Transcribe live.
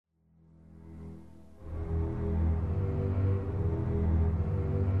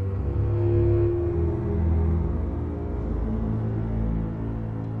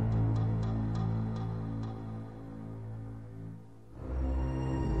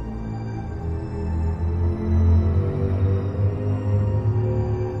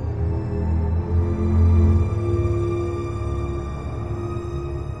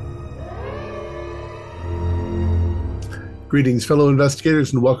Greetings, fellow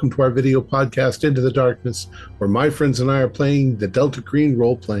investigators, and welcome to our video podcast, Into the Darkness, where my friends and I are playing the Delta Green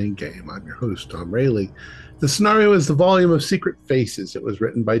role-playing game. I'm your host, Tom Rayleigh. The scenario is the volume of Secret Faces. It was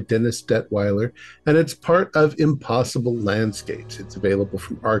written by Dennis Detweiler, and it's part of Impossible Landscapes. It's available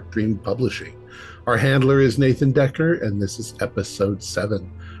from Arc Dream Publishing. Our handler is Nathan Decker, and this is episode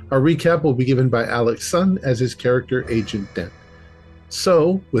 7. Our recap will be given by Alex Sun as his character, Agent Dent.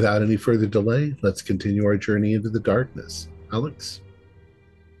 So, without any further delay, let's continue our journey into the darkness. Alex?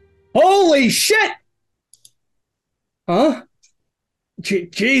 Holy shit! Huh?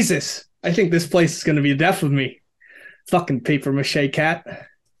 Jesus. I think this place is going to be the death of me. Fucking paper mache cat.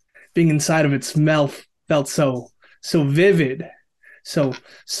 Being inside of its mouth felt so vivid, so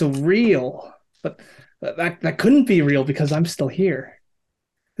real. But that couldn't be real because I'm still here.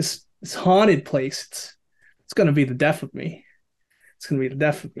 This haunted place, it's going to be the death of me. It's going to be the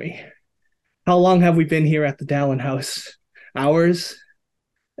death of me. How long have we been here at the Dallin House? Hours?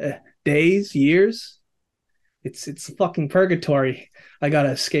 Days? Years? It's fucking purgatory. I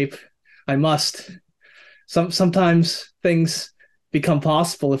gotta escape. I must. Sometimes things become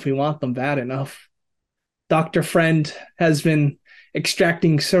possible if we want them bad enough. Dr. Friend has been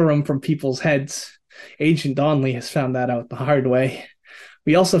extracting serum from people's heads. Agent Donnelly has found that out the hard way.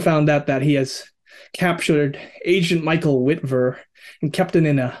 We also found out that he has captured Agent Michael Whitver and kept it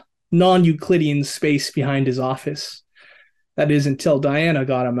in a non-Euclidean space behind his office. That is until Diana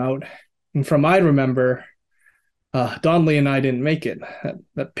got him out. And from I remember, Donnelly and I didn't make it.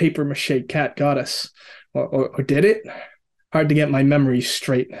 That paper mache cat got us. Or did it? Hard to get my memories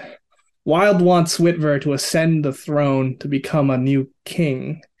straight. Wild wants Whitver to ascend the throne to become a new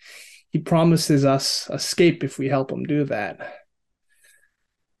king. He promises us escape if we help him do that.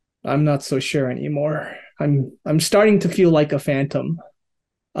 I'm not so sure anymore. I'm starting to feel like a phantom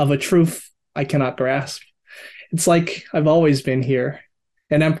of a truth I cannot grasp. It's like I've always been here,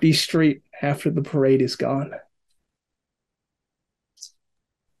 an empty street after the parade is gone.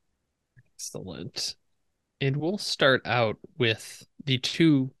 Excellent. And we'll start out with the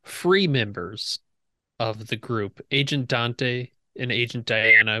two free members of the group, Agent Dante and Agent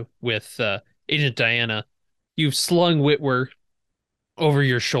Diana. With Agent Diana, you've slung Whitwer over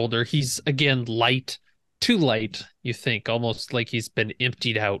your shoulder. He's again light, too light, you think, almost like he's been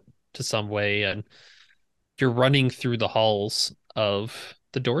emptied out to some way, and you're running through the halls of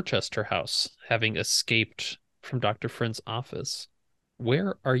the Dorchester house, having escaped from Dr. Friend's office.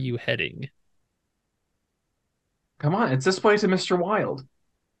 Where are you heading? Come on, it's this way to Mr. Wilde.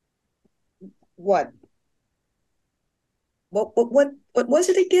 What? What was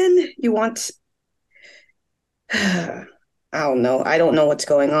it again? You want? I don't know. I don't know what's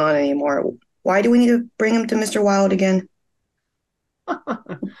going on anymore. Why do we need to bring him to Mr. Wilde again?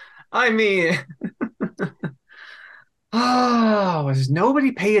 I mean, does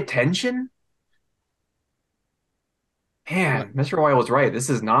nobody pay attention? Man, Mr. Wilde was right. This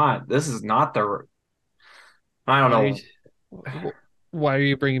is not the. I don't know. Why are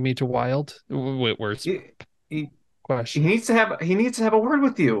you bringing me to Wild? Where's He question? needs to have a word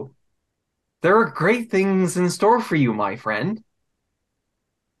with you. There are great things in store for you, my friend.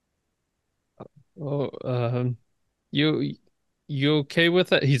 Oh, you okay with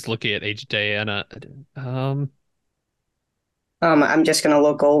that? He's looking at Agent Diana. I'm just gonna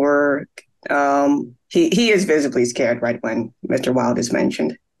look over. He is visibly scared right when Mr. Wilde is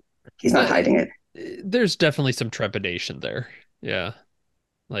mentioned. He's not hiding it. There's definitely some trepidation there. Yeah,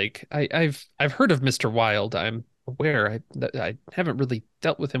 like I've heard of Mr. Wilde. I'm aware. I haven't really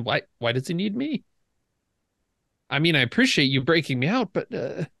dealt with him. Why does he need me? I mean, I appreciate you breaking me out, but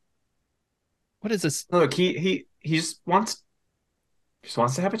what is this? Look, he just wants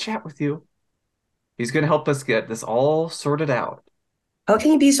to have a chat with you. He's gonna help us get this all sorted out. How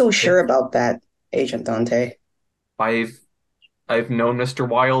can you be so sure about that, Agent Dante? I've known Mr.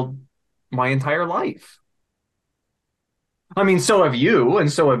 Wilde my entire life. I mean, so have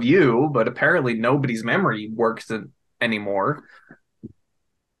you, but apparently nobody's memory works anymore.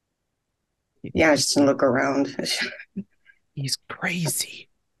 Yeah, just look around. He's crazy.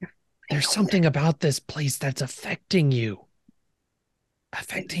 There's something about this place that's affecting you.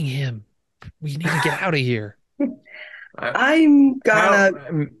 Affecting him. We need to get out of here. I'm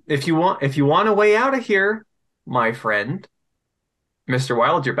gonna. If you want a way out of here, my friend, Mr.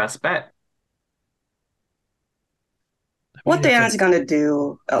 Wilde's your best bet. What Diana's gonna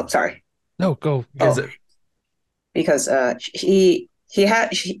do? Oh, sorry. No, go. Because she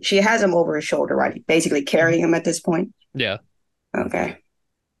has him over his shoulder, right? Basically carrying him at this point. Yeah. Okay.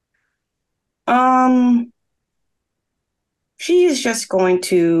 She's just going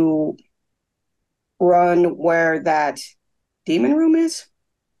to run where that demon room is?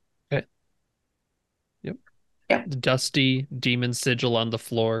 Okay. Yep. Yeah. The dusty demon sigil on the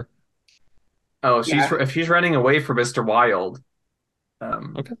floor. Oh, Yeah. if she's running away from Mr. Wild,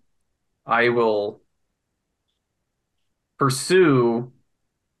 Okay. I will pursue,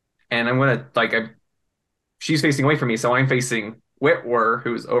 and I'm gonna she's facing away from me, so I'm facing Whitwer,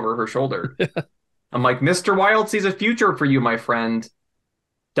 who's over her shoulder. I'm like, Mr. Wild sees a future for you, my friend.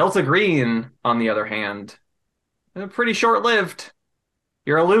 Delta Green, on the other hand, pretty short-lived.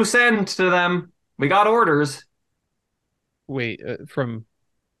 You're a loose end to them. We got orders. Wait, from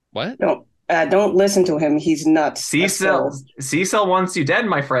what? Don't listen to him. He's nuts. C-Cell wants you dead,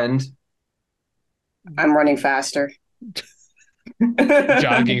 my friend. I'm running faster.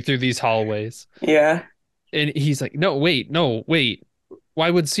 Jogging through these hallways. Yeah. And he's like, no, wait. Why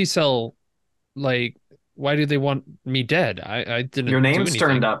would C-Cell, why do they want me dead? I didn't Your do name's anything.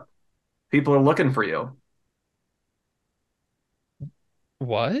 turned up. People are looking for you.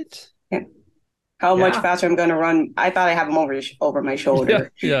 What? How much faster I'm gonna run? I thought I have him over my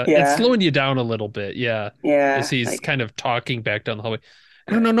shoulder. Yeah. It's slowing you down a little bit. Yeah. Yeah. As he's kind of talking back down the hallway.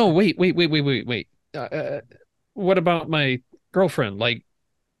 No. Wait. What about my girlfriend? Like,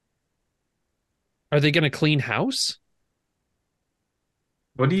 are they gonna clean house?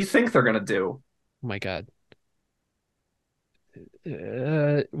 What do you think they're gonna do? Oh my God.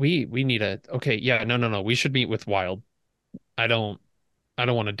 We need okay. Yeah. No. We should meet with Wild. I don't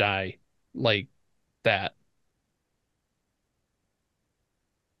want to die like that.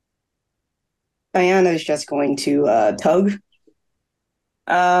 Diana's just going to tug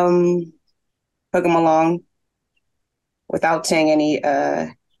him along without saying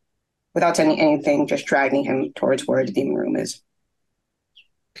anything, just dragging him towards where the demon room is.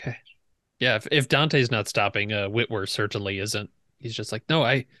 Okay. Yeah, if Dante's not stopping, Whitwer certainly isn't. He's just like, no,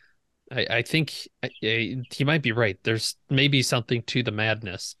 I think he might be right. There's maybe something to the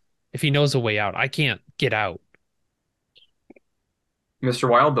madness. If he knows a way out, I can't get out. Mr.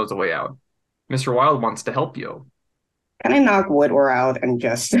 Wild knows a way out. Mr. Wild wants to help you. Can I knock Whitwer out and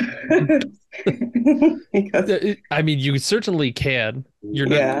just... I mean, you certainly can. You're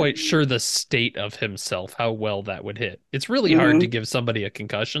not quite sure the state of himself, how well that would hit. It's really hard to give somebody a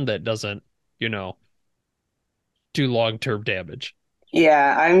concussion that doesn't, do long-term damage.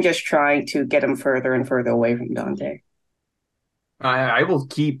 Yeah, I'm just trying to get him further and further away from Dante. I will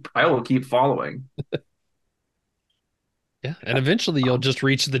keep following. Yeah, and eventually you'll just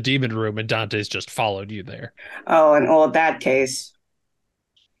reach the demon room and Dante's just followed you there. Oh, and in that case,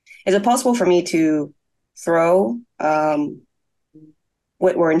 is it possible for me to throw Whitwer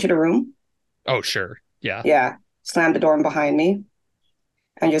into the room? Oh, sure. Yeah. Yeah. Slam the door behind me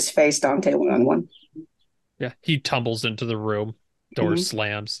and just face Dante one-on-one. Yeah, he tumbles into the room. Door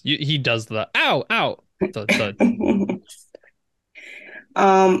slams. He does the ow.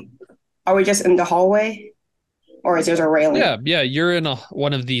 Are we just in the hallway? Or is there a railing? Yeah, you're in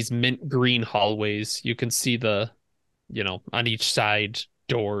one of these mint green hallways. You can see on each side,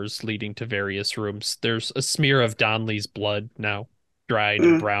 doors leading to various rooms. There's a smear of Donley's blood now, dried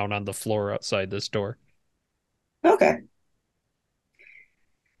and brown on the floor outside this door. Okay.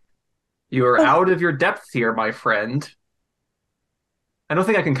 You are out of your depth here, my friend. I don't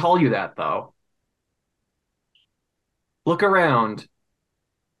think I can call you that, though. Look around.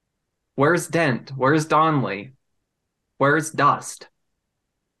 Where's Dent? Where's Donley? Where's Dust?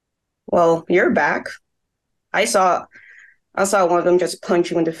 Well, you're back. I saw one of them just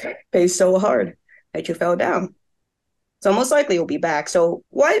punch you in the face so hard that you fell down. So most likely you'll be back. So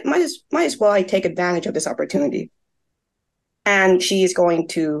might as well I take advantage of this opportunity. And she's going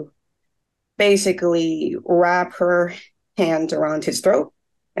to basically wrap her hands around his throat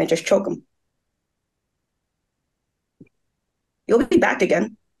and just choke him. You'll be back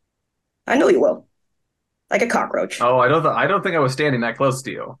again. I know you will. Like a cockroach. Oh, I don't think I was standing that close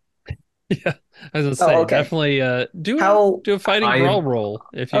to you. Yeah, as I say, okay. Definitely do a fighting brawl roll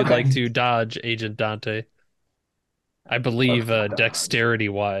if you'd like to dodge Agent Dante. I believe dexterity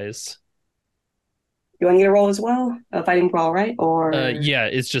wise. You want me to roll as well? A fighting brawl, right? Or yeah,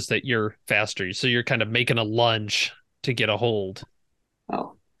 it's just that you're faster, so you're kind of making a lunge to get a hold.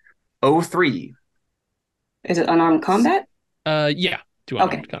 Oh. 03. Is it unarmed combat? Yeah, to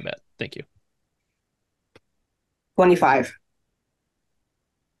unarmed combat. Thank you. 25.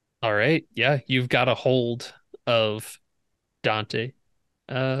 All right. Yeah, you've got a hold of Dante.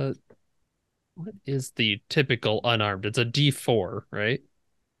 What is the typical unarmed? It's a D4, right?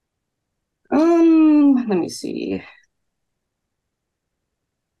 Let me see.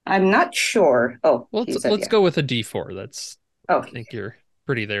 I'm not sure. Oh, well, let's go with a D4. That's. Oh, I think you're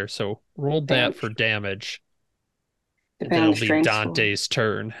pretty there. So roll that for damage. Then Depending on it'll the be strength score. Dante's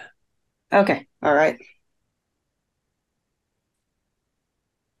turn. Okay, all right.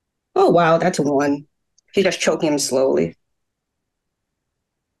 Oh wow, that's a 1. He just choking him slowly.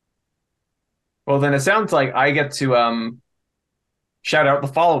 Well, then it sounds like I get to shout out the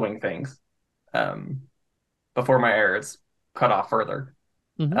following things um, before my air is cut off further.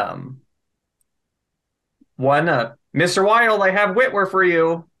 Mhm. One, Mr. Wild, I have Whitwer for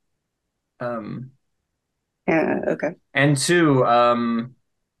you. Okay. And two, I'm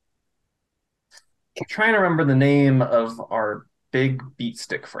trying to remember the name of our big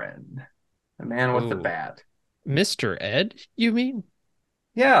beatstick friend, the man with the Ooh. bat. Mr. Ed, you mean?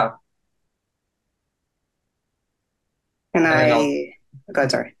 Yeah. Can And I?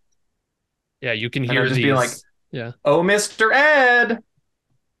 God, sorry. Yeah, you can And hear I'll just these. be like, yeah. oh, Mr. Ed.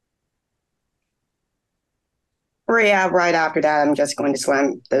 Yeah, right after that, I'm just going to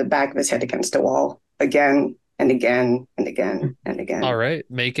slam the back of his head against the wall again and again and again and again. All right,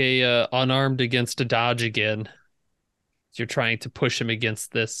 make a unarmed against a dodge again. You're trying to push him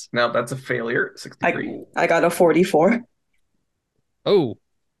against this. No, that's a failure. 63. I got a 44. Oh,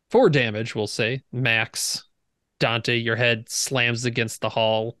 4 damage, we'll say. Max. Dante, your head slams against the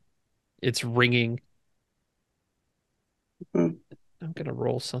hull. It's ringing. Mhm. I'm gonna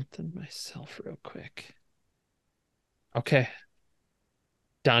roll something myself real quick. Okay.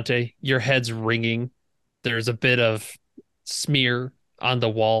 Dante, your head's ringing. There's a bit of smear on the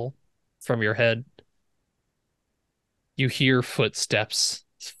wall from your head. You hear footsteps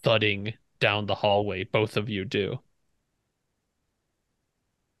thudding down the hallway. Both of you do.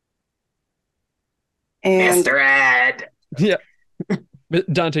 And Mr. Ed. Yeah.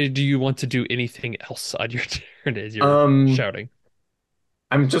 Dante, do you want to do anything else on your turn as you're shouting?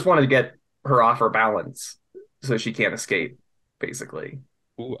 I just wanted to get her off her balance so she can't escape, basically.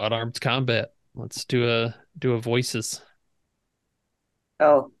 Ooh, unarmed combat. Let's do a voices.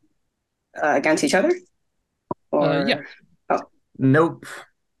 against each other? Or Yeah. Nope.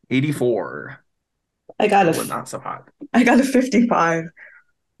 84. I got Well, not so hot. I got a 55.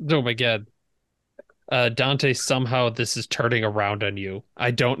 Oh my god. Dante, somehow this is turning around on you.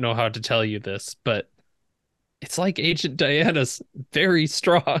 I don't know how to tell you this, but it's like Agent Diana's very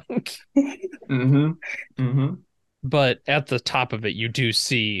strong. Mm-hmm. Mm-hmm. But at the top of it, you do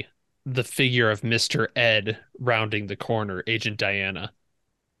see the figure of Mr. Ed rounding the corner, Agent Diana.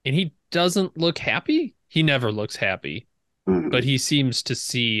 And he doesn't look happy. He never looks happy, but he seems to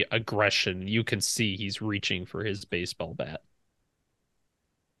see aggression. You can see he's reaching for his baseball bat.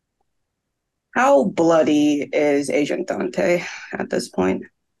 How bloody is Agent Dante at this point?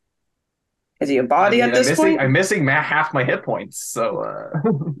 Is he a body at this point? I'm missing half my hit points, so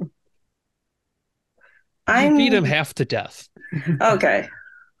You beat him half to death. Okay.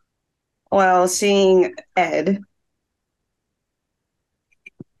 Well, seeing Ed.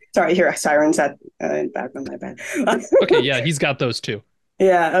 Sorry, I hear sirens at back on my bed. Okay, yeah, he's got those too.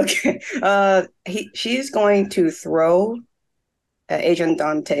 Yeah, okay. She's going to throw Agent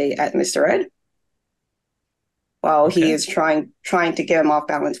Dante at Mr. Ed while he is trying to get him off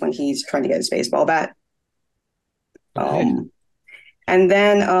balance when he's trying to get his baseball bat. Okay. And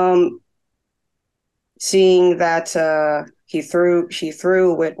then seeing that she threw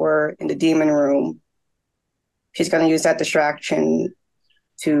Whitwer in the demon room, she's going to use that distraction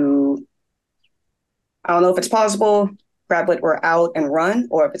to, I don't know if it's possible, grab Whitwer out and run,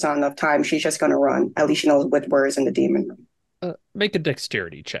 or if it's not enough time, she's just going to run. At least she knows Whitwer is in the demon room. Make a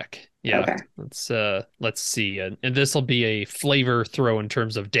dexterity check. Yeah. Okay. Let's see. And this will be a flavor throw in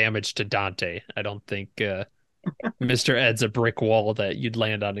terms of damage to Dante. I don't think Mr. Ed's a brick wall that you'd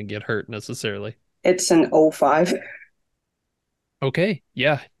land on and get hurt necessarily. It's an 05. Okay.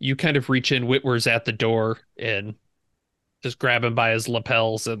 Yeah. You kind of reach in. Whitwer's at the door and just grab him by his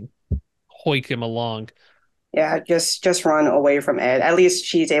lapels and hoik him along. Yeah, just run away from Ed. At least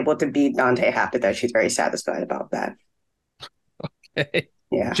she's able to beat Dante half to death. She's very satisfied about that. Okay.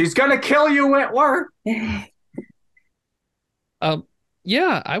 Yeah. she's gonna kill you at work. Yeah,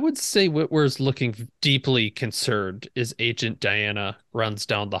 I would say Whitwer's looking deeply concerned as Agent Diana runs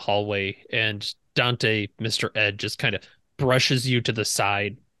down the hallway, and Dante, Mr. Ed, just kind of brushes you to the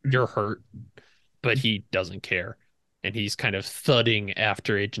side. You're hurt, but he doesn't care. And he's kind of thudding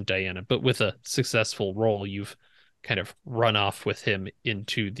after Agent Diana. But with a successful roll, you've kind of run off with him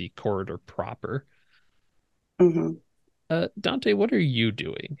into the corridor proper. Mm-hmm. Dante, what are you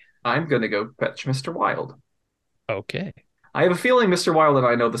doing? I'm gonna go fetch Mr. Wild. Okay. I have a feeling Mr. Wild and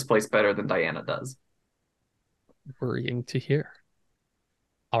I know this place better than Diana does. Worrying to hear.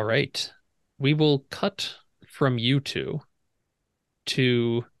 All right. We will cut from you two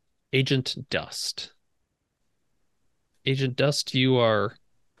to Agent Dust. Agent Dust, you are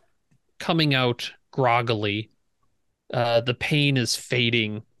coming out groggily. The pain is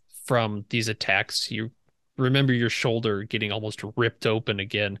fading from these attacks. You remember your shoulder getting almost ripped open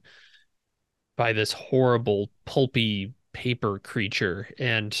again by this horrible, pulpy paper creature.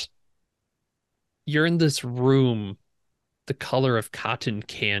 And you're in this room, the color of cotton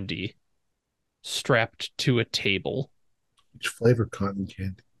candy, strapped to a table. Which flavor cotton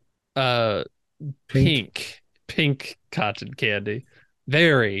candy? Uh, pink cotton candy,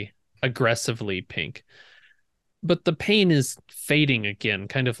 very aggressively pink. But the pain is fading again,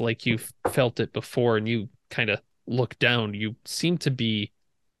 kind of like you felt it before, and you kind of look down. You seem to be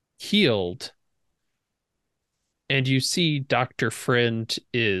healed, and you see Dr. Friend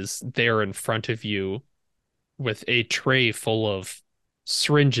is there in front of you with a tray full of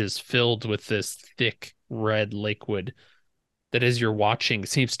syringes filled with this thick red liquid that, as you're watching,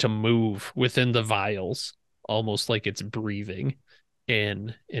 seems to move within the vials, almost like it's breathing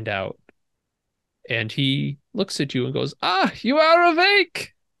in and out. And he looks at you and goes, "Ah, you are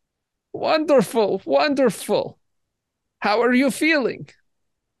awake! Wonderful, wonderful. How are you feeling?"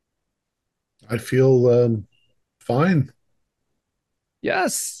 I feel fine.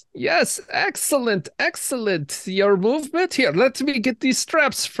 Yes, yes, excellent, excellent. Your movement here. Let me get these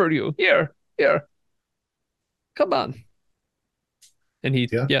straps for you. Here. Come on. And he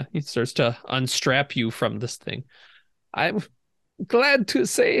starts to unstrap you from this thing. I'm glad to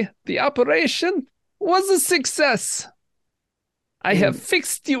say the operation was a success. I have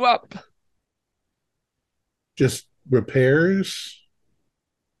fixed you up. Just repairs?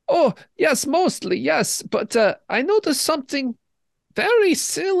 Oh, yes, mostly, yes. But I noticed something very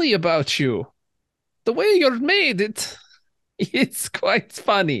silly about you. The way you're made, it's quite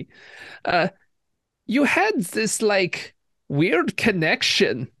funny. You had this, like, weird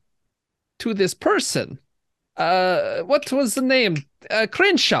connection to this person. What was the name?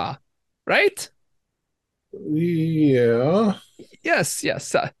 Crenshaw, right? Yeah. Yes.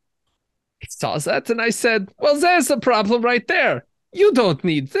 I saw that and I said, well, there's a problem right there. You don't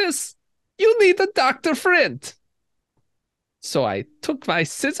need this. You need a Dr. Friend. So I took my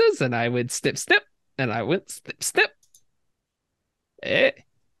scissors and I went snip, snip, and I went snip, snip.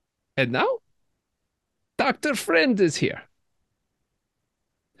 And now Dr. Friend is here.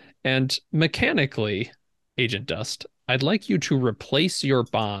 And mechanically, Agent Dust, I'd like you to replace your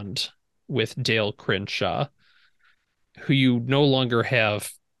bond with Dale Crenshaw, who you no longer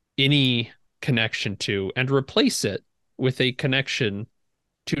have any connection to, and replace it with a connection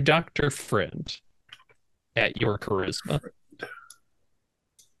to Dr. Friend at your charisma.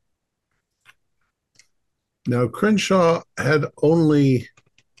 Now, Crenshaw had only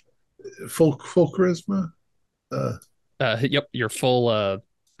full charisma. Yep, your full.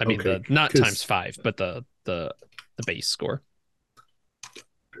 Okay, not times 5, but the base score.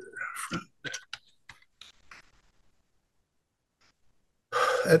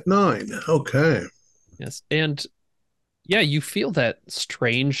 At 9. Okay. Yes, and yeah, you feel that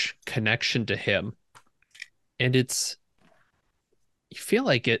strange connection to him, and you feel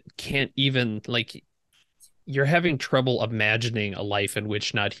like it can't even, like, you're having trouble imagining a life in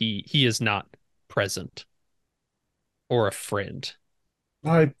which he is not present or a friend.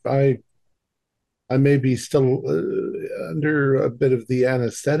 I may be still under a bit of the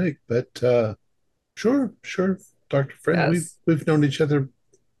anesthetic, but sure, Dr. Friend, Yes. we've known each other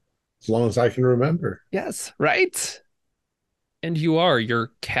as long as I can remember. Yes, right? And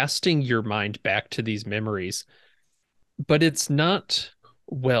you're casting your mind back to these memories, but it's not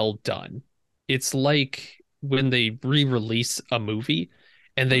well done. It's like when they re-release a movie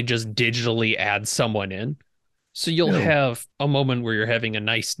and they just digitally add someone in. So you'll have a moment where you're having a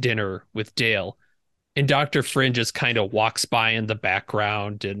nice dinner with Dale, and Dr. Friend just kind of walks by in the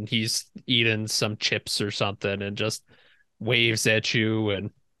background and he's eating some chips or something and just waves at you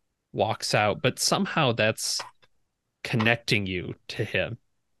and walks out. But somehow that's connecting you to him.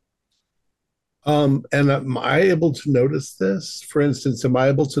 And am I able to notice this? For instance, am I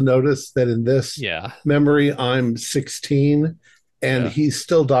able to notice that in this memory I'm 16 and he's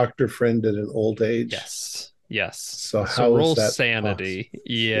still Dr. Friend at an old age? Yes. So how roll is that sanity? possible?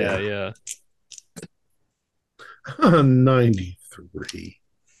 Yeah. 93.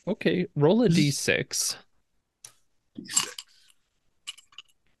 Okay, roll a d6. D6.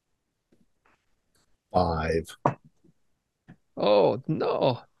 5. Oh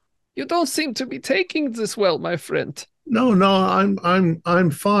no. You don't seem to be taking this well, my friend. No,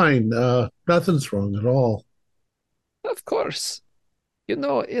 I'm fine. Nothing's wrong at all. Of course. You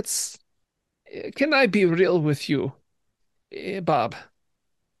know, can I be real with you, Bob?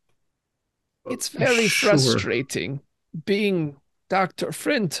 It's very frustrating being Dr.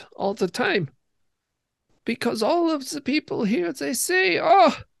 Friend all the time. Because all of the people here, they say,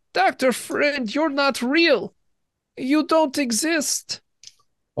 oh, Dr. Friend, you're not real. You don't exist.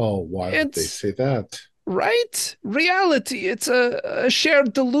 Oh, why would they say that? Right? Reality, it's a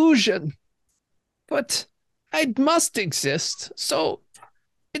shared delusion. But I must exist, so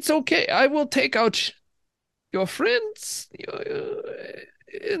it's okay. I will take out your friends.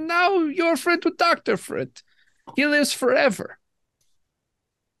 Now you're a friend with Dr. Friend. He lives forever.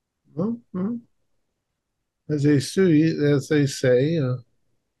 Well, as they say,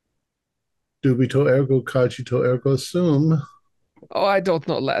 dubito ergo cogito ergo sum. Oh, I don't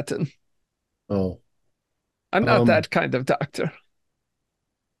know Latin. Oh. I'm not that kind of doctor.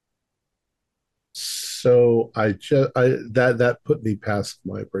 So that put me past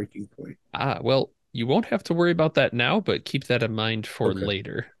my breaking point. Well, you won't have to worry about that now, but keep that in mind for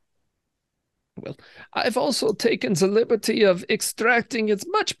later. Well, I've also taken the liberty of extracting as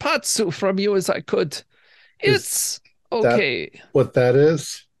much patsu from you as I could. It's okay. What that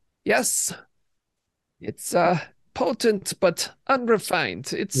is? Yes. It's potent but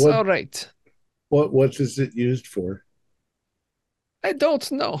unrefined. It's all right. What is it used for? I don't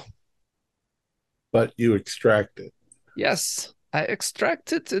know. But you extract it. Yes, I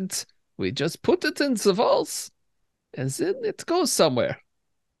extract it and we just put it in the walls and then it goes somewhere.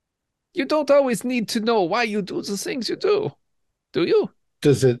 You don't always need to know why you do the things you do you?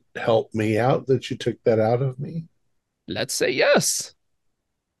 Does it help me out that you took that out of me? Let's say yes.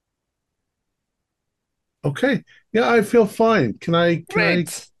 Okay. Yeah, I feel fine. Can I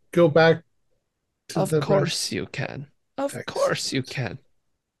go back to Of course you can. Of course you can.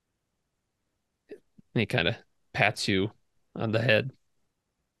 And he kind of pats you on the head.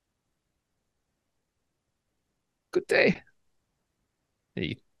 Good day.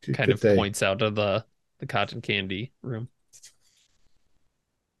 He kind of points out of the cotton candy room.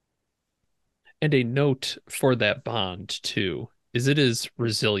 And a note for that bond, too, is it is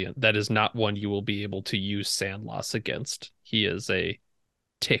resilient. That is not one you will be able to use sand loss against. He is a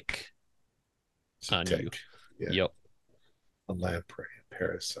tick on you. Yeah. Yep. A lamprey, a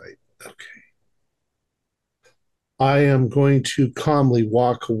parasite. Okay. I am going to calmly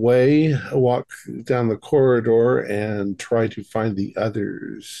walk down the corridor and try to find the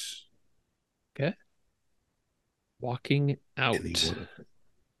others. Okay. Walking out.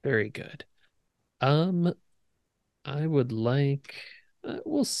 Very good. I would like,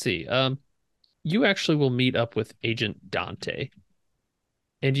 we'll see. You actually will meet up with Agent Dante.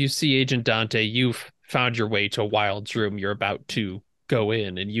 And you see Agent Dante, you've found your way to Wild's room. You're about to go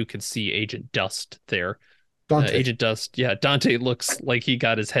in, and you can see Agent Dust there. Agent Dust, yeah, Dante looks like he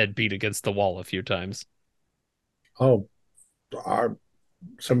got his head beat against the wall a few times. Oh,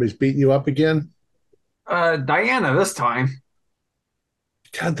 somebody's beating you up again? Diana this time.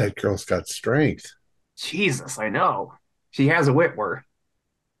 God, that girl's got strength. Jesus, I know. She has a Whitworth.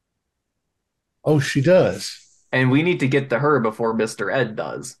 Oh, she does. And we need to get to her before Mr. Ed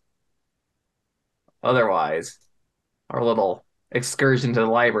does. Otherwise, our little excursion to the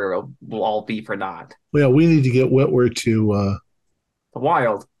library will all be for naught. Well, we need to get Whitworth to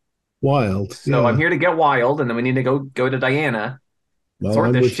Wild. Wild. So I'm here to get Wild, and then we need to go to Diana. Well,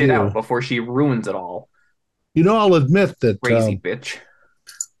 sort this shit out before she ruins it all. You know, I'll admit that crazy bitch.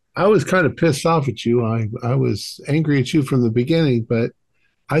 I was kind of pissed off at you. I was angry at you from the beginning, but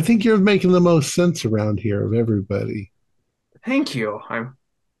I think you're making the most sense around here of everybody. Thank you. I'm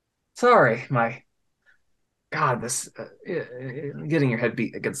sorry. My God, this getting your head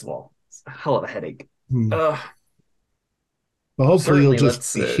beat against the wall. It's a hell of a headache. Well, hopefully you'll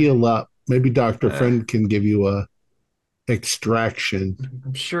just heal up. Maybe Dr. Friend can give you a extraction.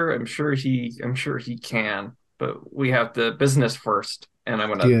 I'm sure he can, but we have the business first, and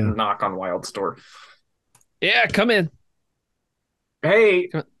I'm gonna knock on Wild's door. Yeah, come in. Hey,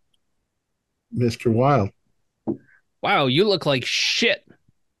 Mr. Wild. Wow, you look like shit.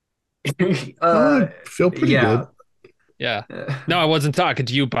 I feel pretty good. Yeah. No, I wasn't talking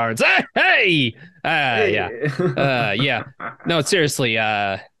to you, Barnes. Hey! Yeah. Yeah. No, seriously,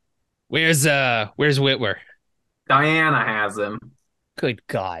 where's Whitworth? Diana has him. Good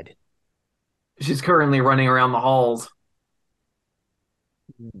God. She's currently running around the halls.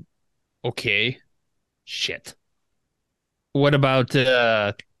 Okay. Shit. What about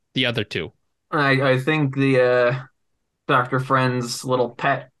the other two? I think the Dr. Friend's little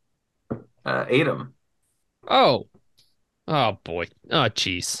pet ate him. Oh boy. Oh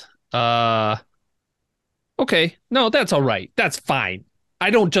jeez. Okay. No, that's all right. That's fine. I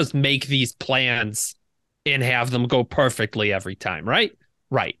don't just make these plans and have them go perfectly every time, right?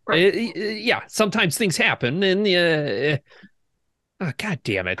 Right. Right. Yeah, sometimes things happen, and oh, God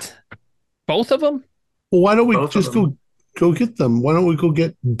damn it. Both of them? Well, why don't we Both of just them. go get them? Why don't we go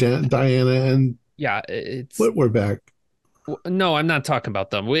get Diana and Yeah, it's Whitwer back? no, I'm not talking about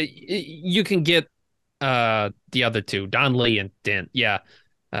them. You can get the other two, Don Lee and Dent. Yeah.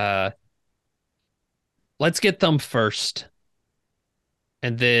 Uh let's get them first,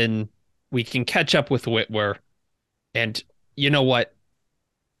 and then we can catch up with Whitwer. And you know what?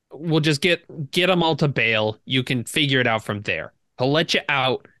 We'll just get them all to bail. You can figure it out from there. He'll let you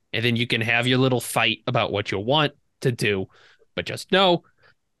out, and then you can have your little fight about what you want to do. But just know,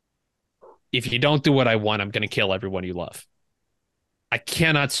 if you don't do what I want, I'm going to kill everyone you love. I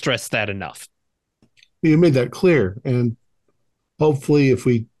cannot stress that enough. You made that clear, and hopefully, if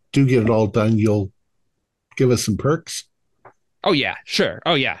we do get it all done, you'll give us some perks. Oh yeah, sure.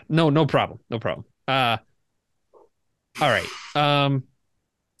 Oh yeah, no problem, no problem. All right.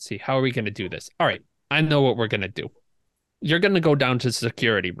 Let's see, how are we going to do this? All right, I know what we're going to do. You're going to go down to the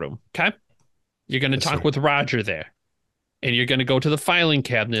security room, okay? You're going to Yes, talk sir. with Roger there, and you're going to go to the filing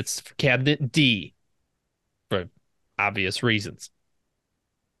cabinets, cabinet D, for obvious reasons.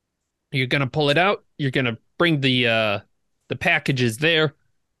 You're going to pull it out. You're going to bring the packages there.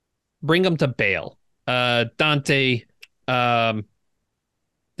 Bring them to bail. Dante, there's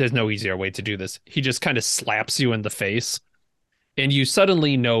no easier way to do this. He just kind of slaps you in the face, and you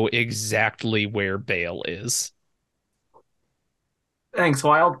suddenly know exactly where bail is. Thanks,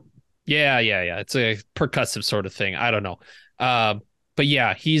 Wild. Yeah. It's a percussive sort of thing. I don't know. But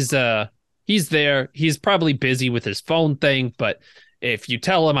yeah, he's there. He's probably busy with his phone thing, but if you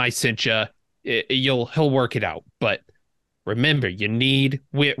tell him I sent you, he'll work it out. But remember, you need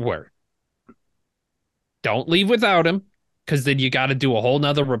Whitwer. Don't leave without him, because then you got to do a whole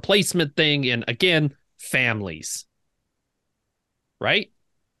nother replacement thing. And again, families. Right?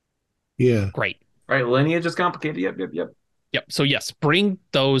 Yeah. Great. Right, lineage is complicated. Yep. So yes, bring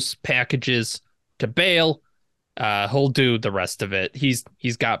those packages to bail. He'll do the rest of it. He's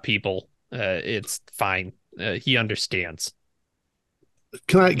got people. It's fine. He understands.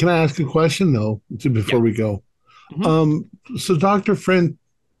 Can I ask a question though before Yeah. we go? Mhm. So Dr. Friend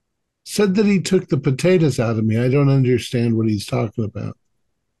said that he took the potatoes out of me. I don't understand what he's talking about.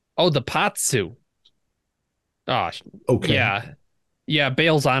 Oh, the Patsu. Oh, Okay. yeah.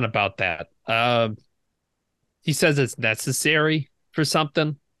 Bale's on about that. He says it's necessary for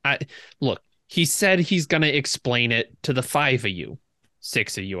something. Look. He said he's gonna explain it to the 5 of you,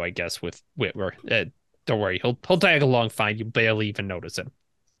 6 of you, I guess, with Whitwer. Don't worry, he'll tag along fine. You barely even notice him.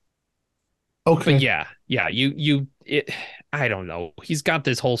 Okay. But yeah, I don't know. He's got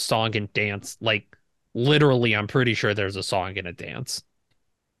this whole song and dance. Like literally, I'm pretty sure there's a song and a dance.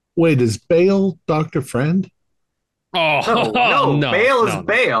 Wait, is Bale Dr. Friend? Oh No, no, Bale is no.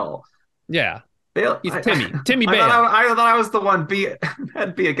 Bale. Yeah, Bale. he's Timmy I Bale. thought I was the one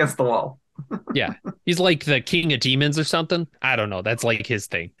had be against the wall. Yeah, he's like the king of demons or something. I don't know. That's like his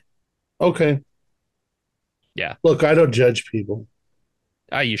thing. Okay. Yeah. Look, I don't judge people.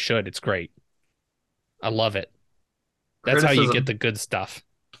 You should. It's great. I love it. That's how you get the good stuff.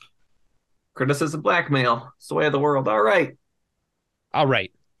 Criticism, blackmail. It's the way of the world. All right. All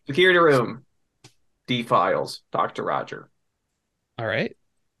right. Security room. D files. Dr. Roger. All right.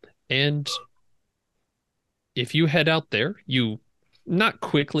 And if you head out there, you not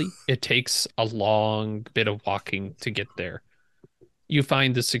quickly, it takes a long bit of walking to get there. You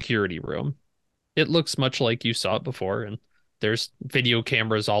find the security room. It looks much like you saw it before, and there's video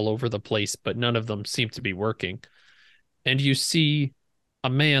cameras all over the place, but none of them seem to be working. And you see a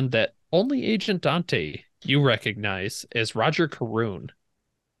man that only Agent Dante you recognize as Roger Caroon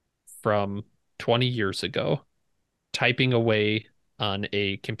from 20 years ago, typing away on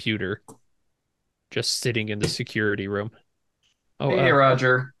a computer, just sitting in the security room. Oh, Hey,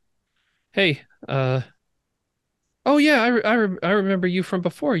 Roger. Hey, oh yeah, I remember you from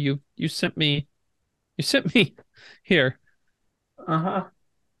before. You sent me here. Uh-huh.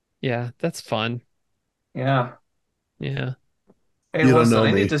 Yeah, that's fun. Yeah. Yeah. Hey, You don't listen, know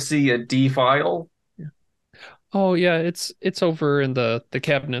I me. need to see a D file. Oh yeah, it's over in the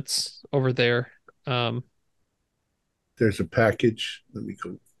cabinets over there. There's a package. Let me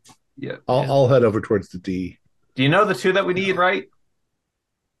go. Yeah. I'll head over towards the D. Do you know the two that we need, right?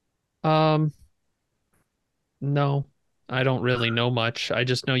 No, I don't really know much. I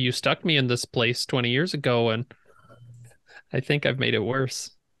just know you stuck me in this place 20 years ago, and I think I've made it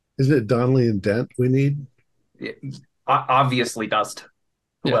worse. Isn't it Donnelly and Dent we need? Yeah. Obviously, Dust.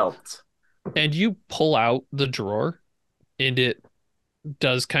 Who Yeah. else? And you pull out the drawer, and it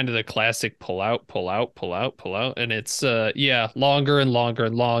does kind of the classic pull out, pull out, pull out, pull out, and it's longer and longer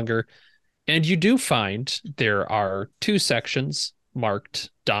and longer. And you do find there are two sections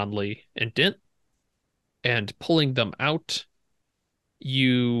marked Donley and Dint, and pulling them out,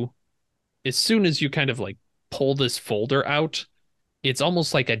 you as soon as you kind of like pull this folder out, it's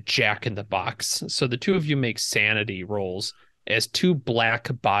almost like a jack in the box. So the two of you make sanity rolls as two black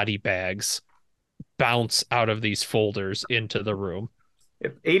body bags bounce out of these folders into the room.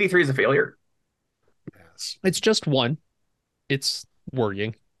 If 83 is a failure. Yes. It's just one. It's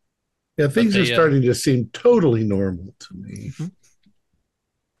worrying. Yeah, things are starting to seem totally normal to me. Mm-hmm.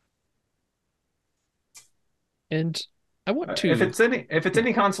 And I want to. If it's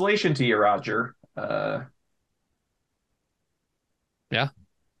any consolation to you, Roger. Yeah.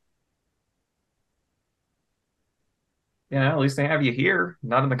 At least they have you here,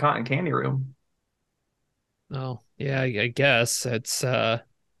 not in the cotton candy room. Oh, yeah, I guess it's. I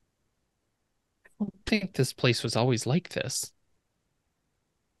don't think this place was always like this.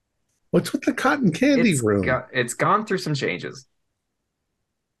 What's with the cotton candy room? It's gone through some changes.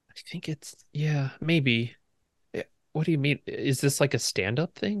 I think it's maybe. What do you mean? Is this like a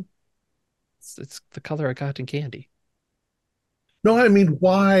stand-up thing? It's the color of cotton candy. No, I mean,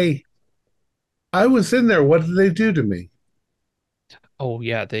 why? I was in there. What did they do to me? Oh,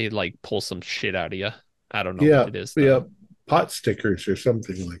 yeah, they like pull some shit out of you. I don't know what it is, though. Yeah, pot stickers or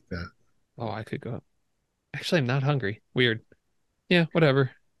something like that. Oh, I could go. Actually, I'm not hungry. Weird. Yeah,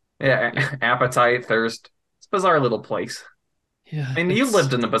 whatever. Yeah, appetite, thirst. It's a bizarre little place. Yeah. And you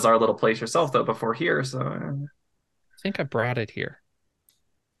lived in a bizarre little place yourself, though, before here, so... I think I brought it here.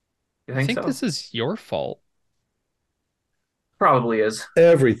 You think I think so? this is your fault. Probably is.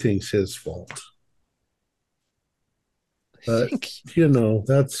 Everything's his fault. I think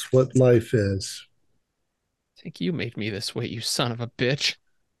that's what life is. I think you made me this way, you son of a bitch.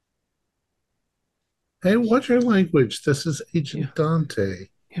 Hey, watch your language. This is Agent Dante.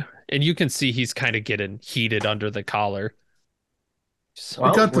 Yeah. And you can see he's kind of getting heated under the collar.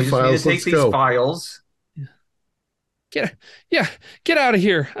 Well, I got the we files. just need to take these files. Get out of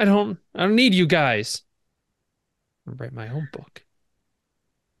here. I don't need you guys. I'll write my own book.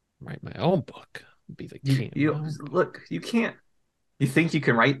 Be the king. Look, you can't. You think you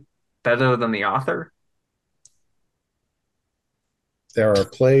can write better than the author? There are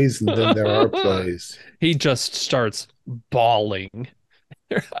plays, and then there are plays. He just starts bawling.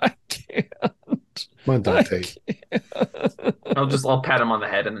 I can't. Come on, Dante. I'll pat him on the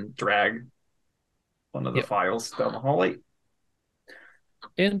head and then drag one of the files down the hallway.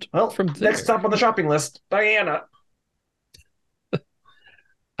 And from next stop on the shopping list, Diana.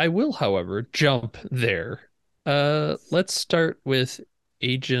 I will, however, jump there. Let's start with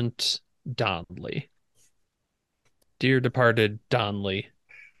Agent Donley. Dear departed Donley,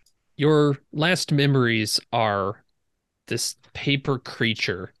 your last memories are this paper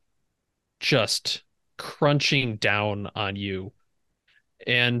creature just crunching down on you.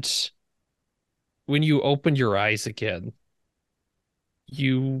 And when you open your eyes again,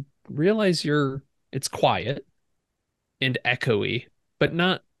 you realize it's quiet and echoey, but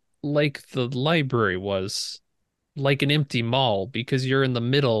not like the library was, like an empty mall, because you're in the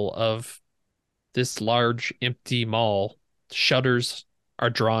middle of this large empty mall. Shutters are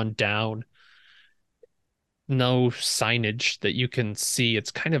drawn down. No signage that you can see.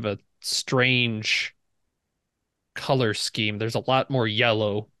 It's kind of a strange color scheme. There's a lot more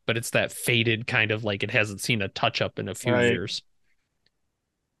yellow, but it's that faded kind of like it hasn't seen a touch up in a few years.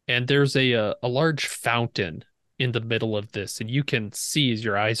 And there's a large fountain in the middle of this, and you can see as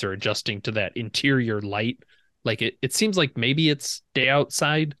your eyes are adjusting to that interior light. Like it seems like maybe it's day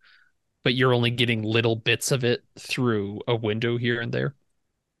outside, but you're only getting little bits of it through a window here and there.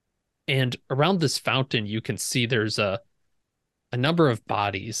 And around this fountain, you can see there's a number of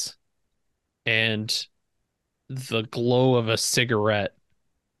bodies and the glow of a cigarette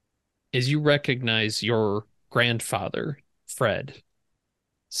as you recognize your grandfather, Fred,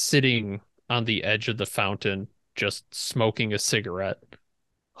 sitting on the edge of the fountain, just smoking a cigarette,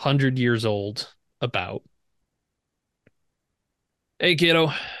 100 years old, about. Hey,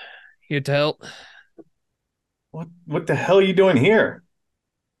 kiddo. Here to help. What the hell are you doing here?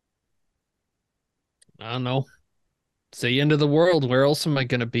 I don't know. It's the end of the world. Where else am I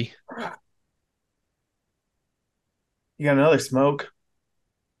going to be? You got another smoke?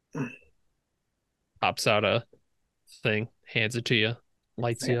 Pops out a thing, hands it to you,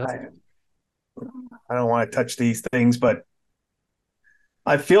 lights you up. I don't want to touch these things, but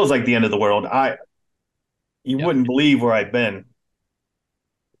it feels like the end of the world. You wouldn't believe where I've been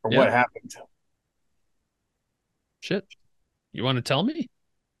or what happened. Shit. You want to tell me?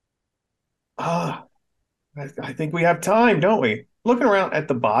 Ah, I think we have time, don't we? Looking around at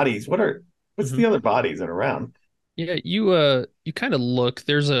the bodies, what's Mhm. the other bodies that are around? Yeah, you kind of look.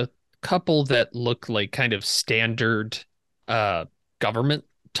 There's a couple that look like kind of standard uh government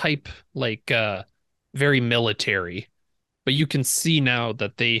type, like very military. But you can see now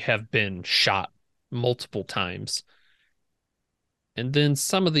that they have been shot multiple times. And then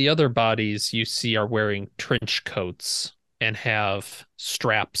some of the other bodies you see are wearing trench coats and have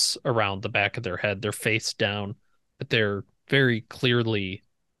straps around the back of their head. They're face down, but they're very clearly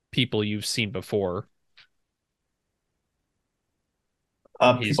people you've seen before.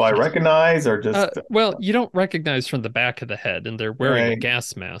 And he's People I just, recognize or just well, you don't recognize from the back of the head, and they're wearing a right?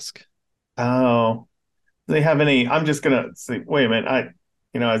 gas mask. Oh, do they have any? I'm just gonna say, wait a minute.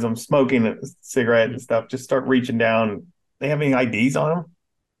 As I'm smoking a cigarette and stuff, just start reaching down. They have any IDs on them?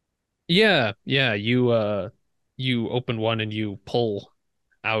 Yeah, yeah, you open one and you pull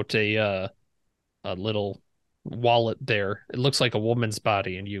out a little wallet there. It looks like a woman's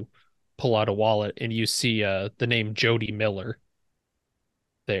body, and you pull out a wallet and you see the name Jody Miller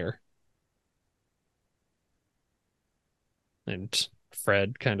there. And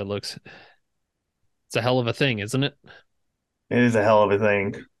Fred kind of looks, it's a hell of a thing, isn't it? It is a hell of a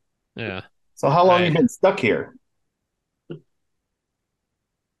thing. Yeah. So how long you I been stuck here?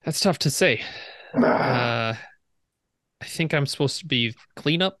 That's tough to say. Ah, Uh I think I'm supposed to be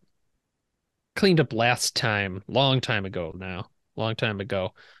cleanup. Cleaned up last time, long time ago now. Long time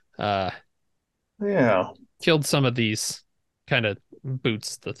ago. Uh yeah. Killed some of these kind of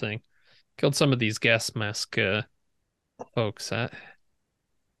boots the thing. Killed some of these gas mask folks. I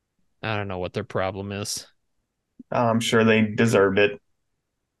don't know what their problem is. I'm sure they deserved it.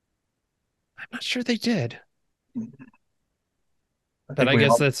 I'm not sure they did, I but think I we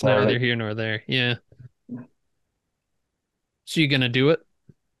guess all that's deserve neither it. here nor there. Yeah. So you gonna do it?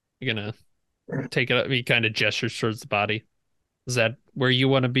 You gonna take it up? He kind of gestures towards the body. Is that where you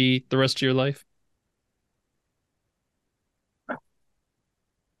want to be the rest of your life?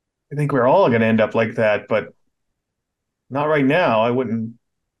 I think we're all going to end up like that, but not right now. I wouldn't.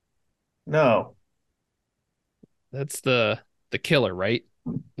 No, That's the killer, right?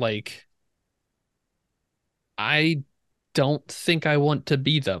 Like, I don't think I want to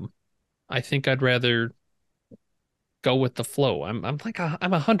be them. I think I'd rather go with the flow. I'm like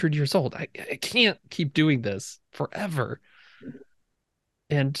I'm 100 years old. I can't keep doing this forever.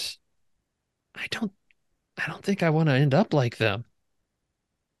 And I don't I don't think I want to end up like them.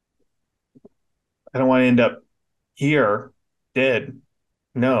 I don't want to end up here dead.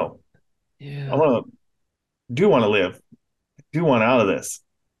 No, I Yeah, want to do want to live. Do want out of this.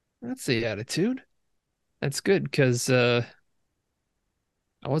 that's the attitude. That's good because I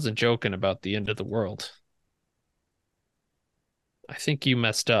wasn't joking about the end of the world. I think you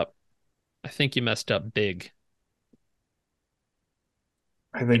messed up. I think you messed up big.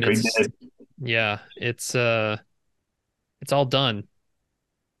 I And think we it's did. yeah, it's all done.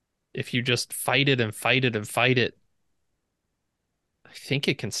 If you just fight it and fight it and fight it, I think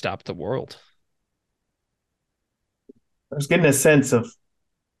it can stop the world. I was getting a sense of,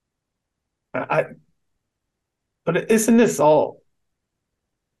 I, but isn't this all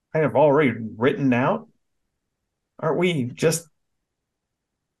kind of already written out? Aren't we just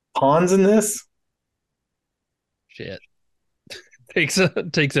pawns in this? Shit. Takes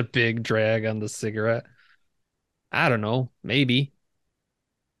a big drag on the cigarette. I don't know, maybe.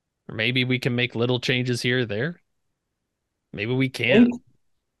 Or maybe we can make little changes here or there. Maybe we can't. Think?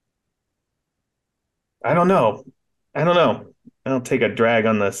 I don't know. I don't know. I'll take a drag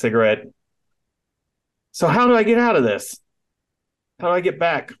on the cigarette. So how do I get out of this? How do I get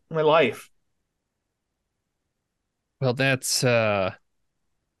back my life? Well, that's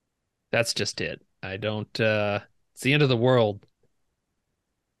just it. I don't it's the end of the world.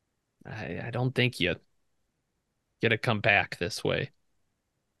 I don't think you get to come back this way.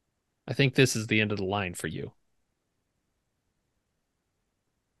 I think this is the end of the line for you.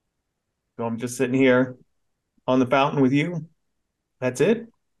 So I'm just sitting here on the fountain with you. That's it.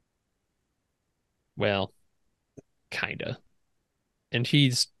 Well, kinda. And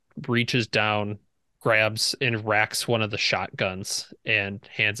he's reaches down, grabs and racks one of the shotguns and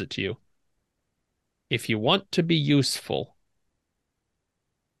hands it to you. If you want to be useful,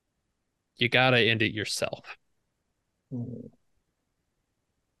 you gotta end it yourself.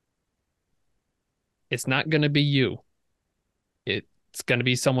 It's not gonna be you. It's gonna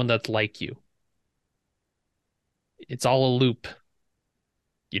be someone that's like you. It's all a loop.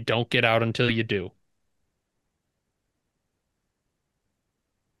 You don't get out until you do.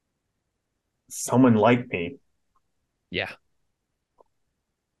 Someone like me. Yeah.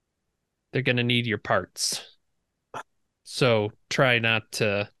 they're gonna need your parts. So try not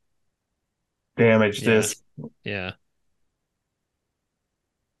to, Damage yeah, this. yeah.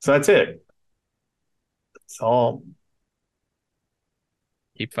 So that's it. It's all.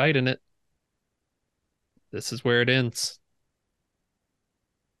 Keep fighting it. This is where it ends.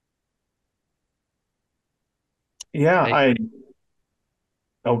 Yeah, Hey, I.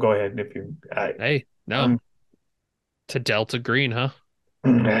 Oh, go ahead if you. hey, no, I'm. to Delta Green, huh?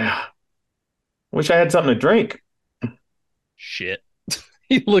 Yeah. Wish I had something to drink. Shit.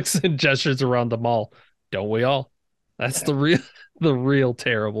 He looks and gestures around the mall. Don't we all? That's the real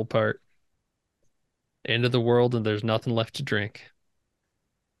terrible part. End of the world and there's nothing left to drink.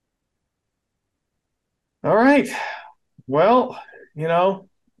 All right. Well,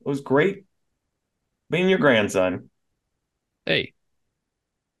 it was great being your grandson. Hey,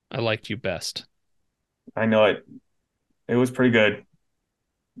 I liked you best. I know it. It was pretty good.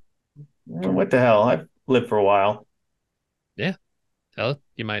 What the hell? I've lived for a while. Yeah, hell,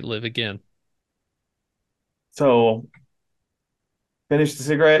 you might live again. So finish the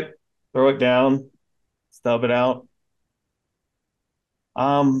cigarette, throw it down, stub it out.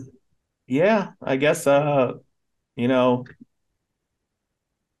 Um, yeah, I guess you know,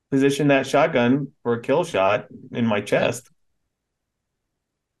 position that shotgun for a kill shot in my Yeah. chest.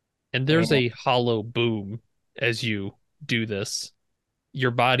 And there's And a hollow boom as you do this.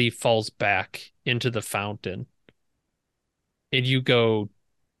 Your body falls back into the fountain and you go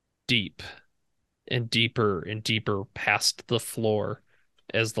deep and deeper past the floor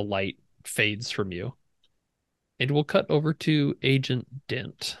as the light fades from you. And we'll cut over to Agent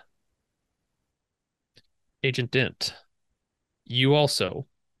Dent. Agent Dent, you also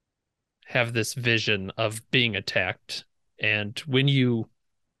have this vision of being attacked. And when you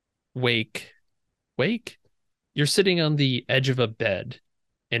wake, wake, you're sitting on the edge of a bed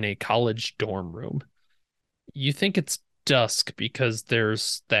in a college dorm room. You think it's dusk because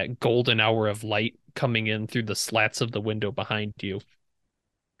there's that golden hour of light coming in through the slats of the window behind you.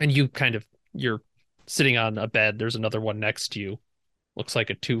 And you're sitting on a bed. There's another one next to you. Looks like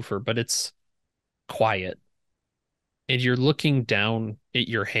a twofer, but it's quiet. And you're looking down at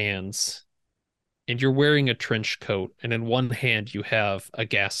your hands and you're wearing a trench coat. And in one hand, you have a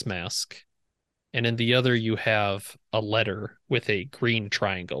gas mask. And in the other, you have a letter with a green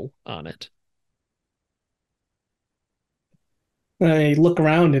triangle on it. I look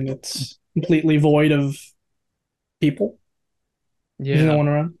around and it's completely void of people. There's no Yeah, one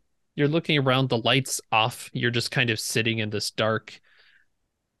around. you're looking around, the lights off. You're just kind of sitting in this dark,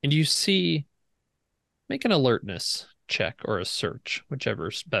 and you see, make an alertness check or a search,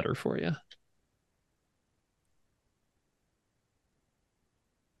 whichever's better for you.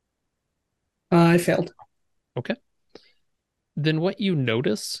 I failed. Okay. Then what you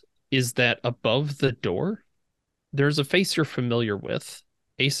notice is that above the door, there's a face you're familiar with,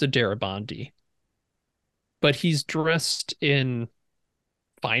 Asa Darabandi, but he's dressed in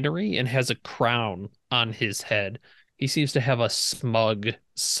finery and has a crown on his head. He seems to have a smug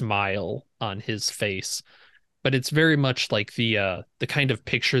smile on his face, but it's very much like the kind of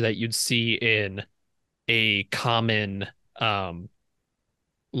picture that you'd see in a common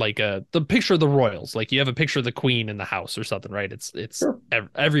like the picture of the royals. Like you have a picture of the queen in the house or something, right? It's Sure.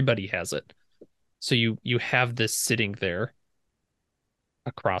 everybody has it. So you have this sitting there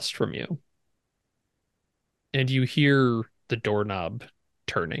across from you, and you hear the doorknob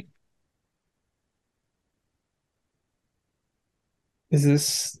turning. Is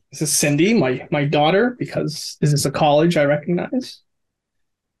this Cindy, my daughter? Because is this a college I recognize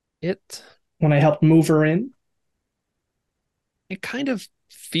It when I helped move her in? it kind of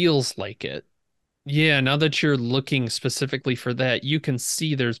feels like it. Yeah, now that you're looking specifically for that, you can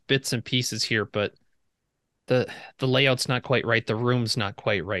see there's bits and pieces here, but the the layout's not quite right, the room's not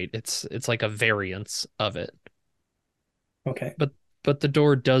quite right. It's like a variance of it. Okay. But the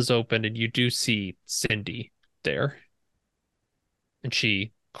door does open and you do see Cindy there. And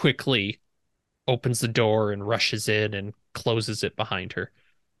she quickly opens the door and rushes in and closes it behind her.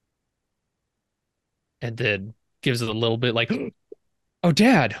 And then gives it a little bit like, "Oh,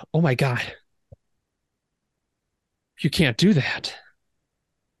 Dad. Oh my God. You can't do that.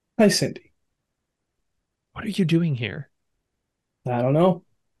 Hi, Cindy. What are you doing here?" I don't know.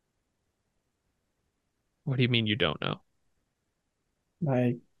 What do you mean you don't know?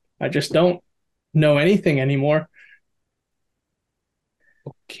 I I just don't know anything anymore.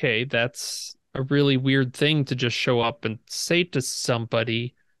 Okay, that's a really weird thing to just show up and say to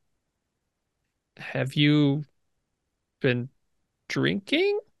somebody. Have you been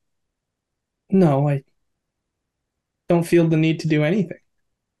drinking? No, I don't feel the need to do anything.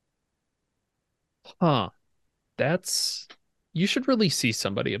 Huh. That's you should really see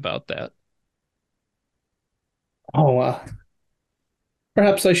somebody about that. Oh,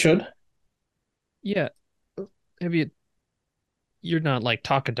 perhaps I should. Yeah. Have you you're not like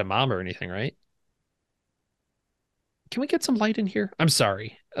talking to mom or anything, right? Can we get some light in here? I'm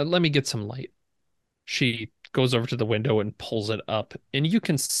sorry. Let me get some light. She goes over to the window and pulls it up, and you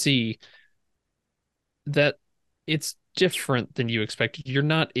can see that it's different than you expected. You're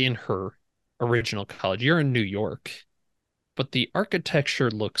not in her original college. You're in New York, but the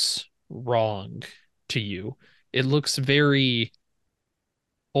architecture looks wrong to you. It looks very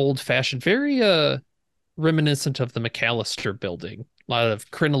old-fashioned, very reminiscent of the McAllister building. A lot of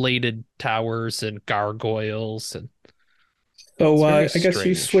crenellated towers and gargoyles, and it's So very I guess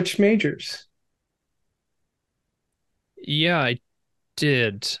you strange. switched majors. Yeah, I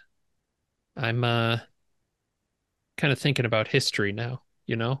did. I'm kind of thinking about history now,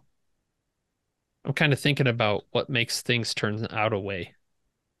 you know? I'm kind of thinking about what makes things turn out a way.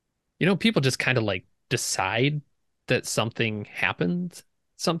 People just kind of like decide that something happened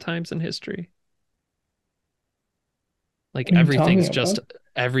sometimes in history. Like What are you talking everything's just about?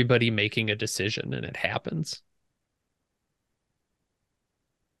 everybody making a decision and it happens.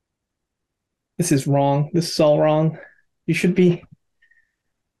 This is wrong. This is all wrong. You should be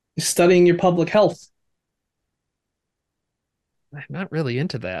studying your public health. I'm not really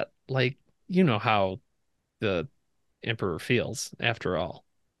into that. Like, you know how the emperor feels after all.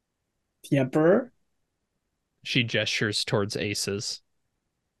 The emperor. She gestures towards Aces.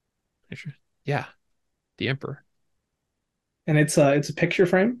 Yeah, the emperor. And it's a picture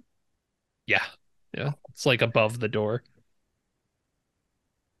frame. Yeah. Yeah. It's like above the door.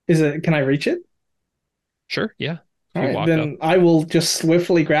 Is it? Can I reach it? Sure. Yeah. If All you right, walk up. then I will just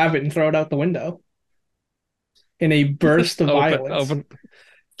swiftly grab it and throw it out the window in a burst of Open, violence. open.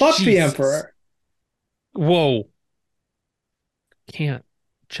 Fuck the Jesus. emperor. Whoa. Can't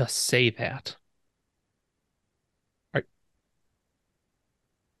just say that. Are-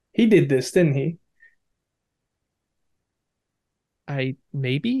 He did this, didn't he?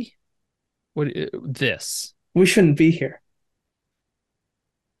 maybe? What this? We shouldn't be here.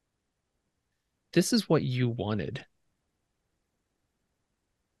 This is what you wanted.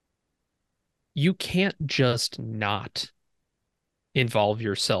 You can't just not involve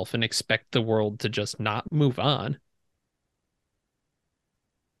yourself and expect the world to just not move on.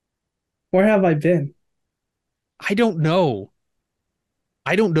 Where have I been? I don't know.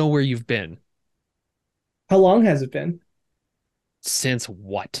 I don't know where you've been. How long has it been Since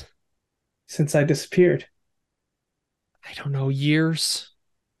what? since I disappeared? I don't know. Years,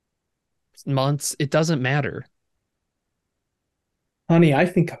 months. It doesn't matter. Honey, I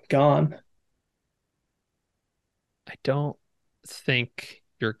think I'm gone. I don't think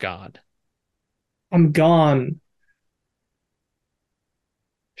you're God. I'm gone.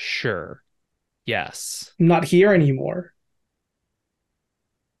 Sure. Yes. I'm not here anymore.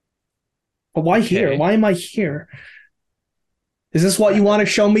 But why here? Okay. Why am I here? Is this what you want to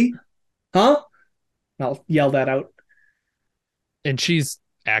show me? Huh? I'll yell that out. And she's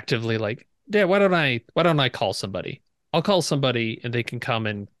actively like, yeah, why don't I call somebody? I'll call somebody and they can come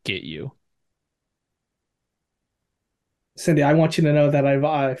and get you. Cindy, I want you to know that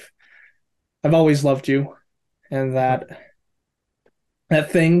I've always loved you, and that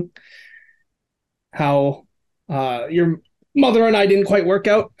thing, how your mother and I didn't quite work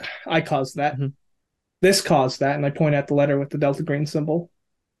out, I caused that. Mhm. This caused that, and I point at the letter with the Delta Green symbol.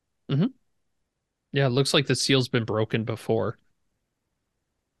 Yeah, it looks like the seal's been broken before.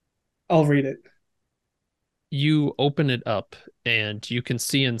 I'll read it. You open it up and you can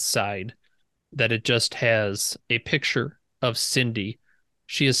see inside that it just has a picture of Cindy.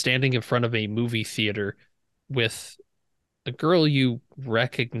 She is standing in front of a movie theater with a girl you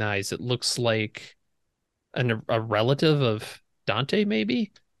recognize. It looks like a relative of Dante,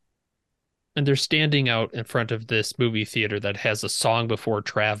 maybe? And they're standing out in front of this movie theater that has a song before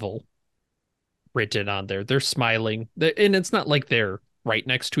travel written on there. They're smiling. And it's not like they're right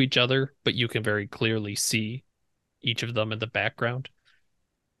next to each other, but you can very clearly see each of them in the background.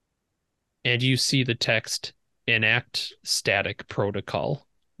 And you see the text enact static protocol,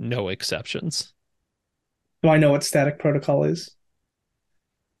 no exceptions. Do I know what static protocol is?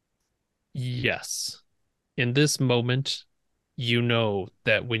 Yes. In this moment, you know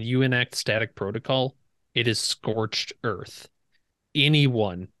that when you enact static protocol, it is scorched earth.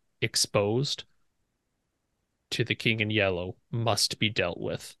 Anyone exposed to the King in Yellow must be dealt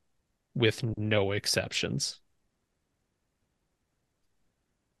with no exceptions.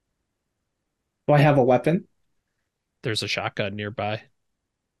 Do I have a weapon? There's a shotgun nearby.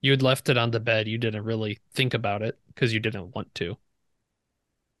 You had left it on the bed. You didn't really think about it because you didn't want to.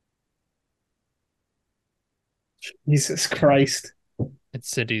 Jesus Christ. And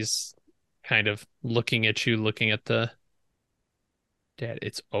Cindy's kind of looking at you, looking at the dad.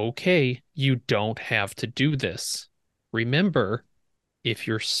 It's okay. You don't have to do this. Remember, if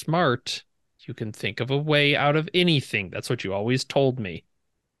you're smart, you can think of a way out of anything. That's what you always told me.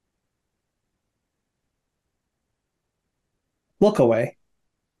 Look away.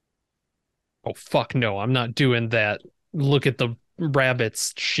 Oh, fuck no. I'm not doing that. Look at the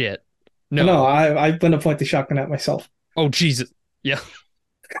rabbits shit. No, No. I'm going to point the shotgun at myself. Oh, Jesus. Yeah.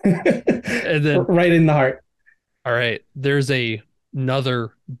 And then, right in the heart. all right, there's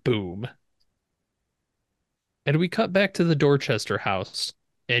another boom. And we cut back to the Dorchester house,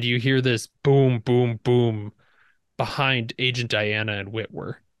 and you hear this boom, boom, boom behind Agent Diana and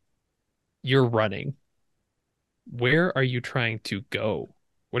Whitwer. You're running. Where are you trying to go?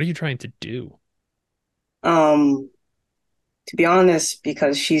 What are you trying to do? To be honest,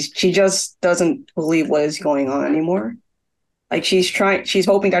 because she just doesn't believe what is going on anymore. Like she's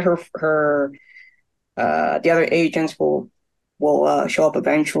hoping that her the other agents will show up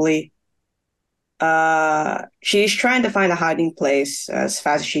eventually. She's trying to find a hiding place as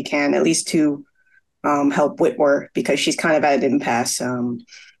fast as she can, at least to help Whitwer, because she's kind of at an impasse.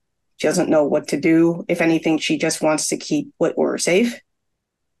 She doesn't know what to do. If anything, she just wants to keep Whitwer safe.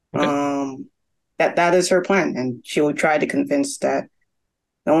 Okay. That is her plan, and she will try to convince that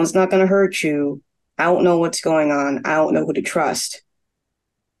no one's not going to hurt you. I don't know what's going on. I don't know who to trust.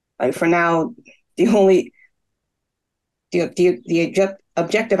 Like for now, the only the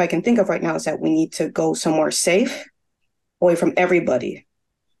objective I can think of right now is that we need to go somewhere safe, away from everybody.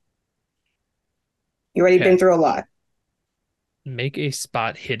 You already been through a lot. Make a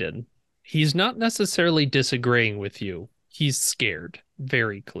spot hidden. He's not necessarily disagreeing with you. He's scared,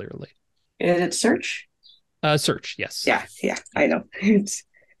 very clearly. Is it search? Search, yes. Yeah, I know.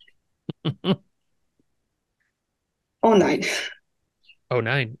 Oh, 9. Oh,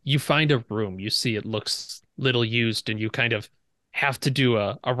 9. You find a room. You see it looks little used, and you kind of have to do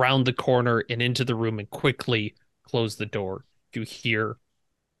a around the corner and into the room and quickly close the door. You hear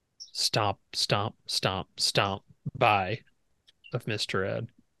stomp, stomp, stomp, stomp by of Mr. Ed.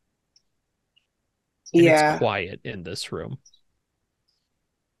 And Yeah. it's quiet in this room.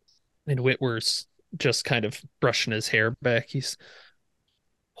 And Whitwer's just kind of brushing his hair back.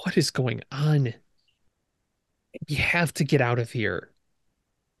 What is going on? You have to get out of here.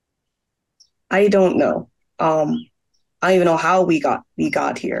 I don't know. I don't even know how we got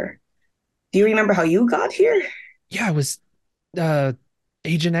here. Do you remember how you got here? Yeah, it was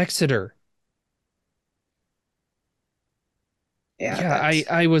Agent Exeter. Yeah,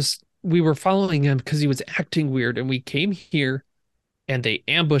 we were following him because he was acting weird, and we came here and they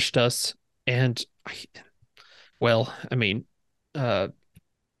ambushed us, and I mean,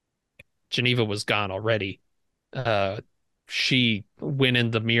 Geneva was gone already. She went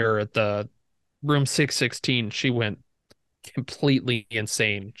in the mirror at the room 616. She went completely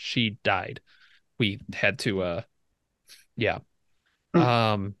insane. She died. We had to yeah.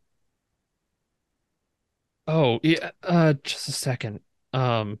 Oh, yeah, just a second.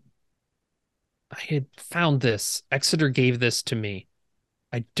 I had found this. Exeter gave this to me.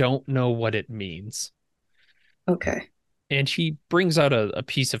 I don't know what it means. Okay. And she brings out a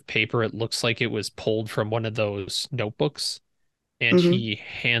piece of paper. It looks like it was pulled from one of those notebooks, and he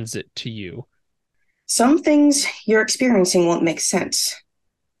hands it to you. Some things you're experiencing won't make sense.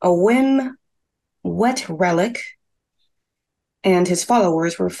 A whim, wet relic, and his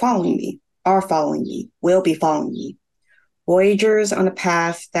followers are following me, will be following me. Voyagers on a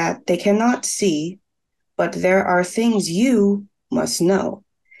path that they cannot see, but there are things you must know.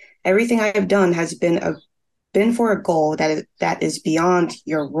 Everything I have done has been for a goal that is beyond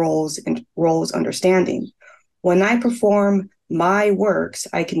your role's understanding. When I perform my works,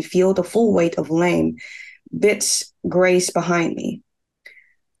 I can feel the full weight of lame bits grace behind me.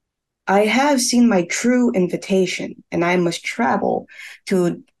 I have seen my true invitation, and I must travel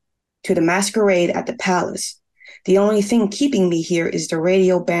to the masquerade at the palace. The only thing keeping me here is the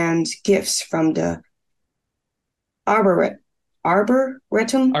radio band's gifts from the Arboretum,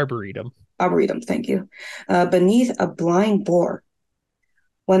 thank you, beneath a blind boar.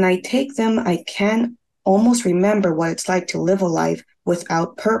 When I take them, I can almost remember what it's like to live a life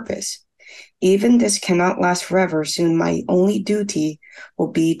without purpose. Even this cannot last forever. Soon my only duty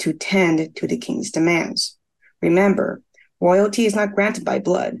will be to tend to the king's demands. Remember, royalty is not granted by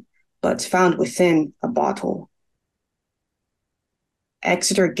blood, but found within a bottle.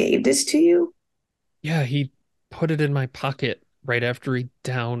 Exeter gave this to you? Yeah, he put it in my pocket. right after he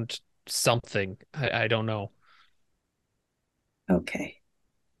downed something. I don't know. Okay.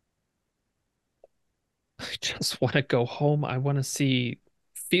 I just want to go home. I want to see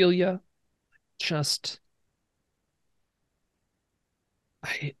Ophelia. Just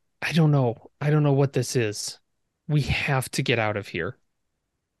I don't know. I don't know what this is. We have to get out of here.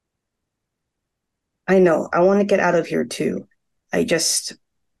 I know. I want to get out of here too. I just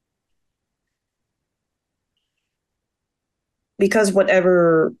because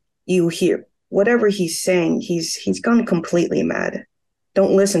whatever you hear, whatever he's saying, he's gone completely mad.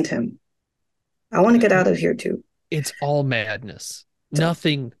 Don't listen to him. I want to get out of here too. It's all madness. So,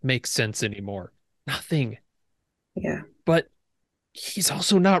 Nothing makes sense anymore. Nothing. yeah. But he's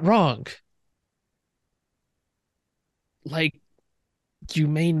also not wrong. Like, you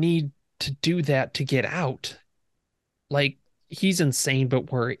may need to do that to get out. Like, he's insane,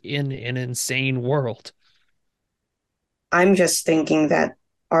 but we're in an insane world. I'm just thinking that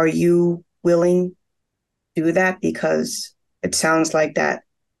are you willing to do that? Because it sounds like that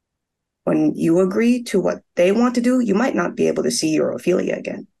when you agree to what they want to do, you might not be able to see your Ophelia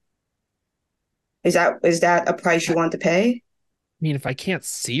again. Is that a price you want to pay? I mean, if I can't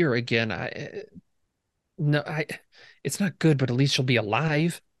see her again, no, it's not good, but at least she'll be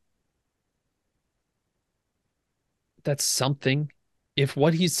alive. That's something. If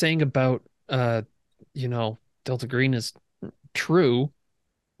what he's saying about Delta Green is true,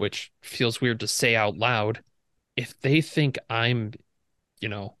 which feels weird to say out loud, if they think I'm,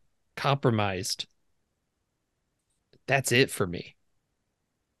 compromised, that's it for me.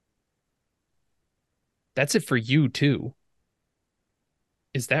 That's it for you too.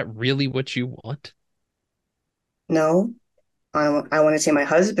 Is that really what you want? No. I want to see my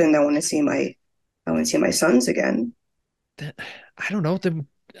husband. I want to see my sons again. Then I don't know. Then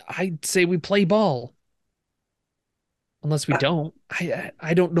I'd say we play ball. Unless we don't.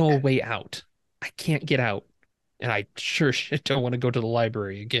 I don't know a way out. I can't get out. And I sure shit don't want to go to the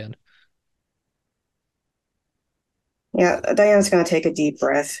library again. Yeah, Diana's going to take a deep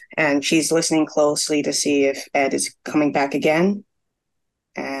breath and she's listening closely to see if Ed is coming back again.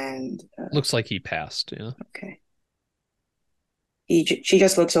 And Looks like he passed, yeah. okay. She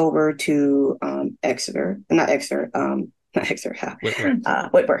just looks over to Exeter, not Exeter, not Exeter,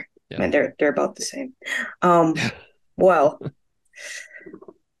 Whitwer. Yeah. Man, they're about the same. Well,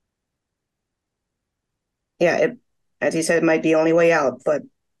 yeah, as he said, it might be the only way out, but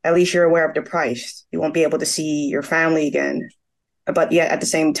at least you're aware of the price. You won't be able to see your family again. But yet at the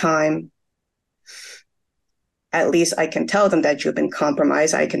same time, at least I can tell them that you've been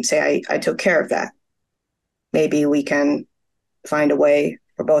compromised. I can say I took care of that. Maybe we can find a way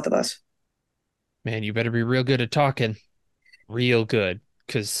for both of us. Man, you better be real good at talking. Real good.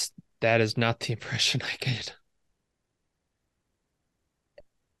 Because that is not the impression I get.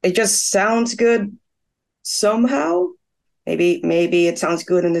 It just sounds good somehow. Maybe it sounds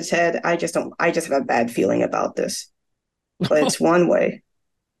good in his head. I just have a bad feeling about this. But it's one way.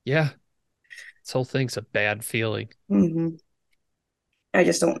 Yeah. This whole thing's a bad feeling. Mm-hmm. I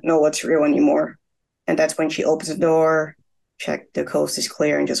just don't know what's real anymore. And that's when she opens the door, check the coast is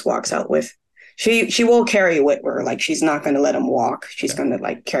clear, and just walks out with. She will carry Whitwer. Like, she's not going to let him walk. She's going to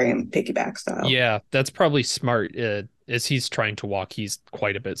like carry him piggyback style. Yeah, that's probably smart. As he's trying to walk, he's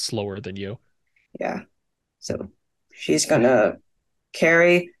quite a bit slower than you. Yeah. So she's going to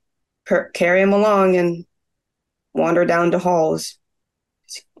carry him along and wander down the halls.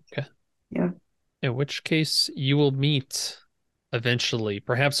 Okay. Yeah. In which case, you will meet eventually,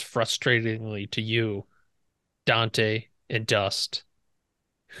 perhaps frustratingly to you, Dante and Dust,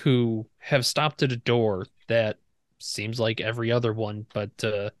 who have stopped at a door that seems like every other one, but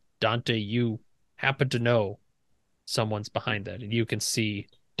Dante, you happen to know someone's behind that, and you can see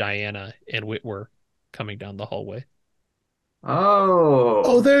Diana and Whitwer coming down the hallway.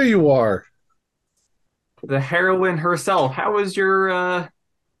 Oh, there you are. The heroine herself. How was your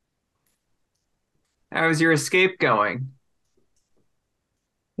escape going?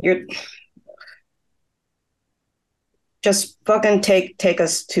 You're just fucking take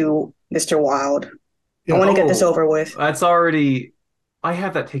us to Mr. Wilde. I want to get this over with. That's already. I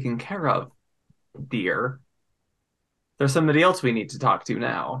have that taken care of, dear. There's somebody else we need to talk to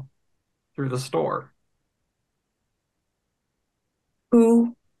now through the store.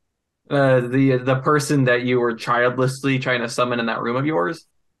 Who? The person that you were childlessly trying to summon in that room of yours.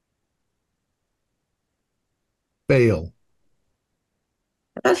 Bale.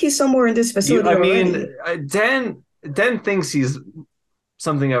 I thought he's somewhere in this facility already. Dan thinks he's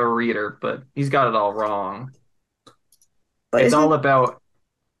something of a reader, but he's got it all wrong. But it's all about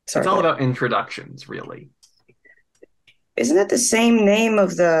Sorry, it's all about introductions, really. isn't that the same name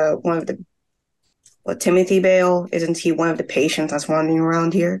of the one of the Timothy Bale? Isn't he one of the patients that's wandering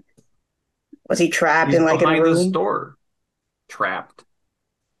around here? Was he trapped He's in like in a behind this room? door. Trapped.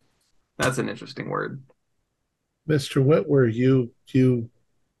 That's an interesting word. Mr. Whitwer, you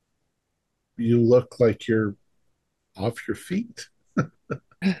look like you're off your feet.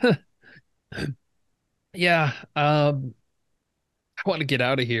 Yeah, I want to get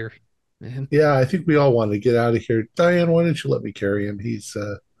out of here, man. Yeah, I think we all want to get out of here. Diane, why don't you let me carry him? He's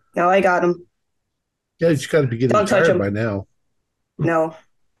No, I got him. yeah, he's got to be getting Don't touch tired him. by now. No,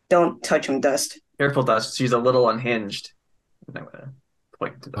 don't touch him, Dust. Careful, Dust. She's a little unhinged. And I'm gonna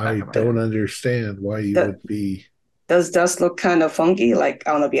point to the back I of my don't head. understand why you The- would be. Does Dust look kind of funky? Like,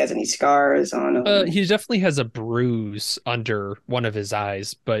 I don't know if he has any scars on him. He definitely has a bruise under one of his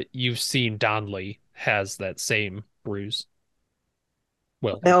eyes, but you've seen Donley has that same bruise.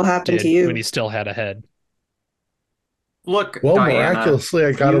 Well, What the hell happened to did you? when he still had a head. Look, Well, Diana, miraculously,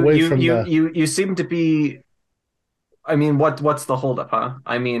 I got you, away you, from you, the. you seem to be. I mean, what's the holdup, huh?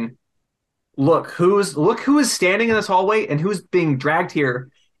 I mean, look who is standing in this hallway and who's being dragged here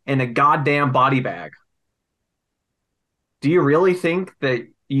in a goddamn body bag. Do you really think that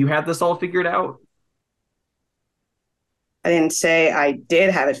you had this all figured out? I didn't say I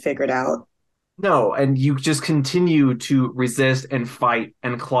did have it figured out. No, and you just continue to resist and fight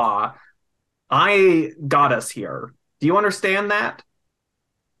and claw. I got us here. Do you understand that?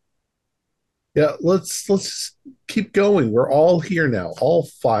 Yeah, let's keep going. We're all here now, all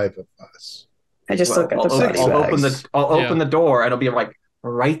five of us. I just Well, look at the body I'll open bags. I'll Yeah. open the door and it'll be like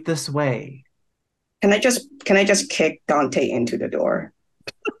right this way. Can I just kick Dante into the door?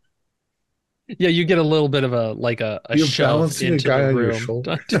 Yeah, you get a little bit of a You're shove balancing a into guy the on your room.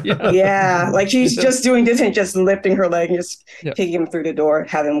 shoulder. Yeah. Yeah, like she's just doing this and just lifting her leg and just Yeah. kicking him through the door,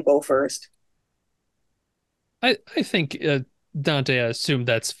 have him go first. I think Dante, I assume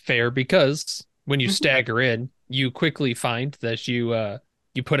that's fair because when you stagger in, you quickly find that you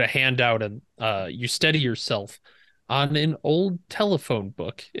put a hand out and you steady yourself on an old telephone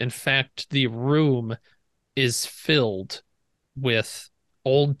book. In fact, the room is filled with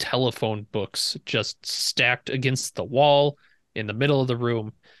old telephone books just stacked against the wall in the middle of the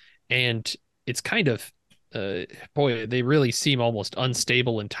room, and it's kind of boy, they really seem almost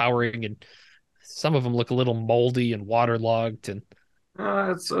unstable and towering, and some of them look a little moldy and waterlogged, and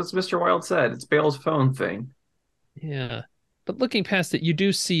It's as Mr. Wilde said, it's Bale's phone thing. yeah. But looking past it, you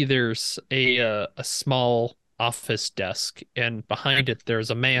do see there's a small office desk, and behind it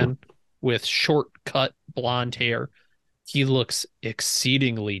there's a man with short cut blonde hair. He looks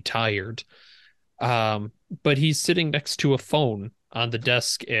exceedingly tired. But he's sitting next to a phone on the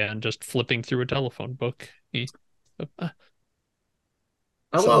desk and just flipping through a telephone book. Uh,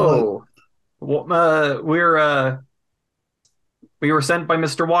 Hello. Well, we were sent by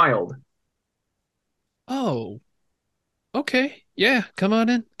Mr. Wilde. oh, okay. Yeah, come on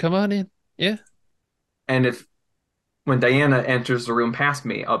in. Come on in. Yeah. And if when Diana enters the room past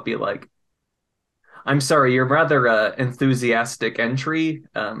me, I'll be like, I'm sorry, your rather enthusiastic entry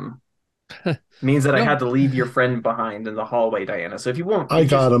means that I No. had to leave your friend behind in the hallway, Diana. So if you won't, I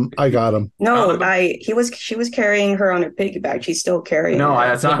got him. I got him. No, Um, she was carrying her on her piggyback. She's still carrying no, her.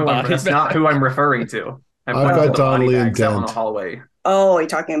 that's not who Body that's not bag. who I'm referring to. I'm I've pointing got to the body Donnelly and bags out in the Dent. hallway. Oh, you're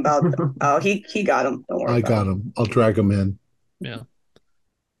talking about oh he got him. Don't worry I about got it. him. I'll drag him in. Yeah.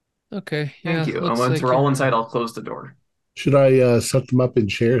 Okay. Yeah. Thank you. And looks once like we're all you're- inside, I'll close the door. Should I set them up in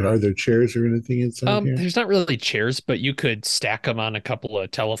chairs? Are there chairs or anything inside here? There's not really chairs, but you could stack them on a couple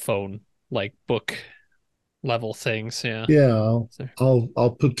of telephone like book level things. Yeah. Yeah, So-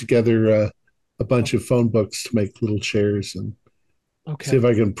 I'll put together a bunch of phone books to make little chairs and see Okay. if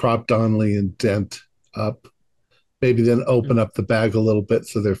I can prop Donnelly and Dent up. Maybe then open up the bag a little bit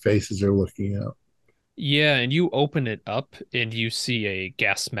so their faces are looking out. Yeah, and you open it up and you see a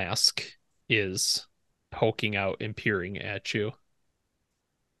gas mask is poking out and peering at you.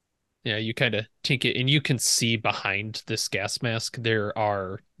 Yeah, you kind of tink it, and you can see behind this gas mask there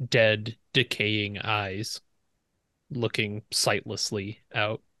are dead, decaying eyes looking sightlessly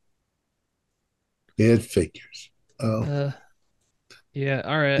out. It figures. Oh, Yeah,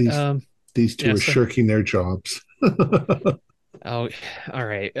 all right. these two yeah, are so- shirking their jobs. Oh, all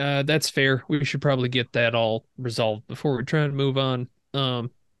right. That's fair. We should probably get that all resolved before we try to move on.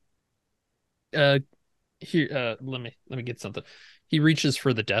 Here, let me get something. He reaches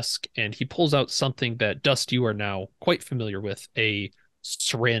for the desk and he pulls out something that Dust, you are now quite familiar with, a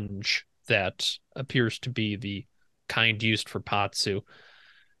syringe that appears to be the kind used for Patsu.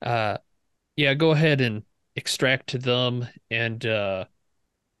 Yeah, go ahead and extract to them and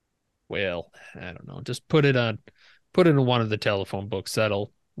well, I don't know, just put it on Put it in one of the telephone books.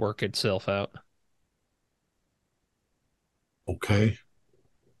 That'll work itself out. Okay.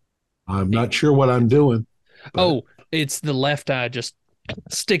 I'm not sure what I'm doing. But Oh, it's the left eye. Just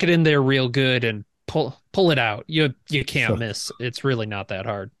stick it in there real good and pull it out. You can't So- miss. It's really not that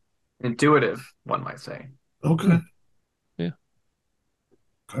hard. Intuitive, one might say. okay. Yeah.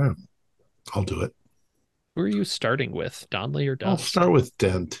 Okay. I'll do it. Who are you starting with, Donley or I'll Dust? start with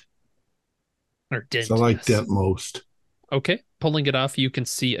Dent. Or Dent. 'Cause I like yes. Dent most. Okay, pulling it off, you can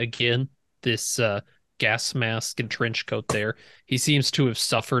see again this gas mask and trench coat there. He seems to have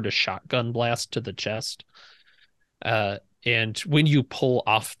suffered a shotgun blast to the chest. And when you pull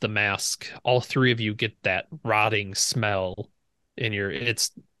off the mask, all three of you get that rotting smell in your.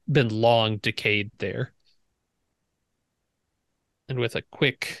 It's been long decayed there. And with a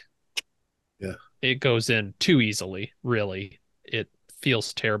quick, Yeah. it goes in too easily, really. It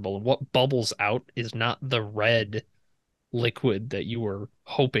feels terrible. And what bubbles out is not the red liquid that you were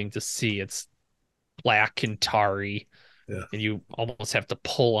hoping to see. It's black and tarry. Yeah. And you almost have to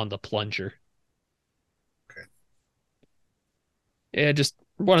pull on the plunger. Okay. Yeah, just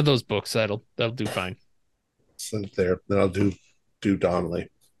one of those books that'll do fine. Send it there. Then I'll do Donnelly.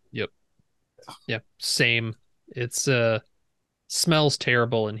 Yeah, same. It's smells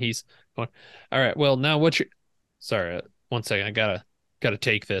terrible, and he's going, all right, well, now what's your sorry, 1 second, I gotta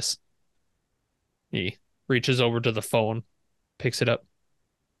take this. He reaches over to the phone, picks it up.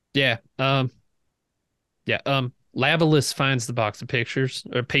 Yeah, Lavalus finds the box of pictures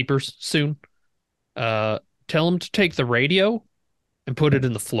or papers soon. Tell him to take the radio and put it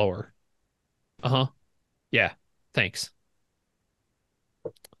in the floor. Uh-huh. Yeah, thanks.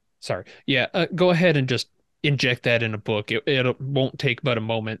 Sorry. Yeah, go ahead and just inject that in a book. It won't take but a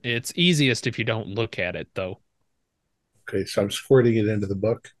moment. It's easiest if you don't look at it, though. Okay, so I'm squirting it into the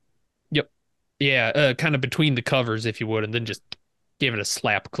book. Yep. Yeah, kind of between the covers, if you would, and then just give it a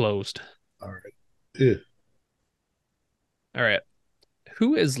slap closed. All right. Ew. All right.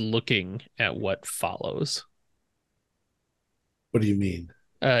 Who is looking at what follows? What do you mean?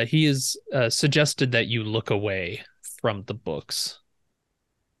 He has suggested that you look away from the books.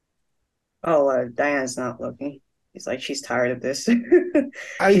 Oh, Diana's not looking. It's like she's tired of this.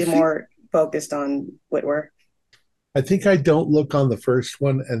 I She's think, more focused on Whitwer. I think I don't look on the first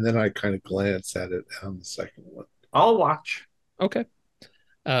one, and then I kind of glance at it on the second one. I'll watch. Okay.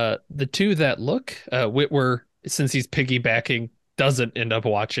 The two that look, Whitwer, since he's piggybacking, doesn't end up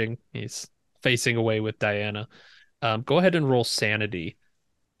watching. He's facing away with Diana. Go ahead and roll sanity.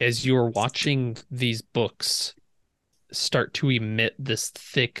 As you're watching these books start to emit this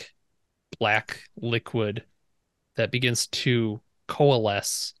thick black liquid that begins to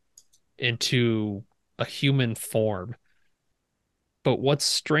coalesce into a human form. But what's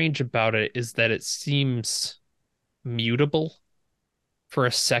strange about it is that it seems mutable. For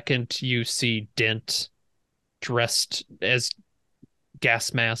a second, you see Dent dressed as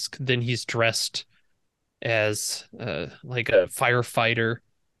gas mask, then he's dressed as like a firefighter.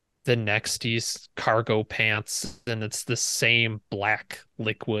 The next he's cargo pants, and it's the same black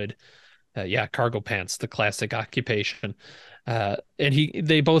liquid. Cargo pants, the classic occupation. And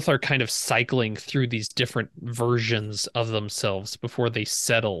they both are kind of cycling through these different versions of themselves before they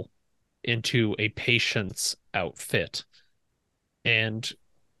settle into a patient's outfit. And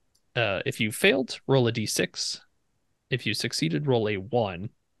if you failed, roll a d6. If you succeeded, roll a 1.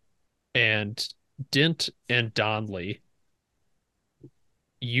 And Dent and Donley,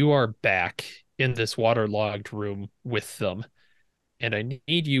 you are back in this waterlogged room with them. And I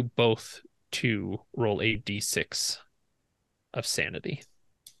need you both to roll a d6 of sanity.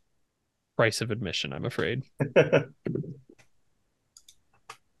 Price of admission, I'm afraid.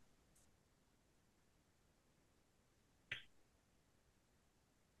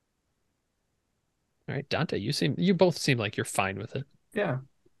 All right, Dante, you both seem like you're fine with it. Yeah.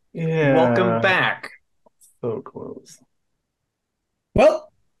 Yeah. Welcome back. So close.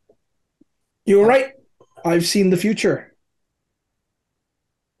 Well, you were right. I've seen the future.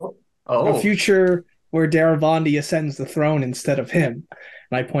 Oh, A future where Daravondi ascends the throne instead of him.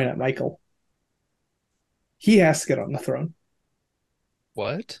 And I point at Michael. He has to get on the throne.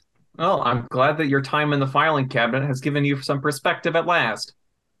 What? well, I'm glad that your time in the filing cabinet has given you some perspective at last.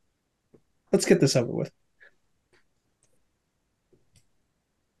 Let's get this over with.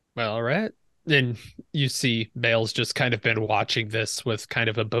 Well, all right. And you see Bale's just kind of been watching this with kind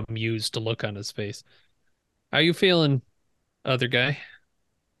of a bemused look on his face. How you feeling, other guy?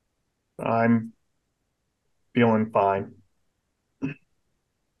 I'm feeling fine.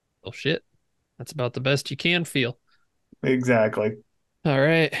 Oh, shit. That's about the best you can feel. Exactly. All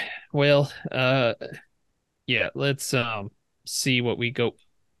right. Well, Yeah, let's see what we go.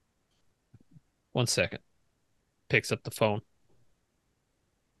 1 second. Picks up the phone.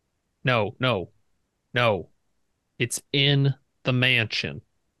 No, no, no. It's in the mansion.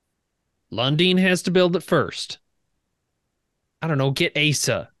 Lundin has to build it first. I don't know, get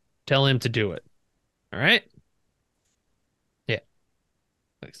Asa. Tell him to do it. All right? Yeah.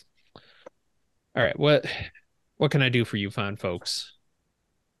 Thanks. All right, what can I do for you fine folks?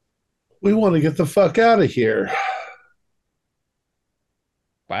 We want to get the fuck out of here.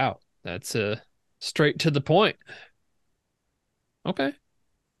 Wow, that's straight to the point. Okay.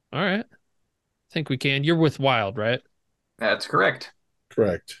 All right. Think we can. You're with Wild, right? That's correct.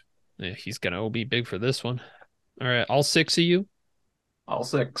 Correct. Yeah, he's gonna be big for this one. All right, all 6 of you? All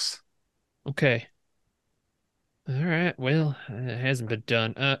 6. Okay. All right. Well, it hasn't been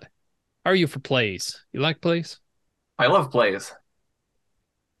done. How are you for plays? You like plays? I love plays.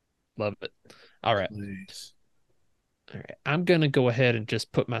 Love it. All right. Please. All right. I'm gonna go ahead and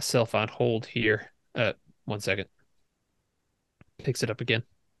just put myself on hold here. 1 second. Picks it up again.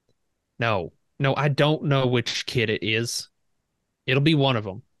 No. No, I don't know which kid it is. It'll be one of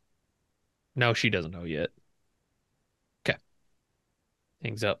them. No, she doesn't know yet. Okay.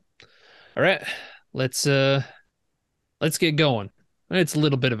 Hangs up. All right. Let's get going. It's a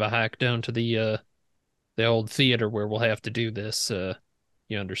little bit of a hike down to the old theater where we'll have to do this.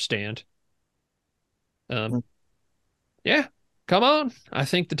 You understand? Yeah, come on. I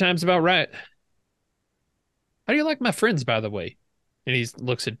think the time's about right. How do you like my friends, by the way? And he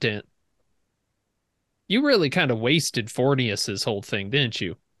looks at Dent. You really kind of wasted Fornius's whole thing, didn't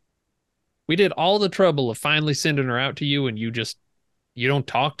you? We did all the trouble of finally sending her out to you, and you don't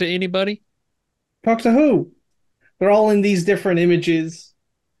talk to anybody? Talk to who? They're all in these different images.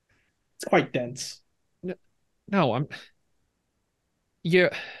 It's quite dense. No, you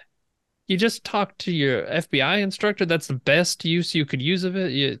just talked to your FBI instructor. That's the best use you could use of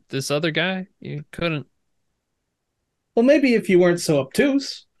it. This other guy, you couldn't. Well, maybe if you weren't so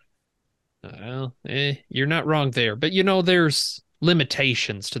obtuse. Well, you're not wrong there. But there's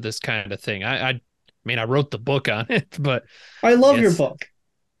limitations to this kind of thing. I mean, I wrote the book on it, but I love your Yes. book.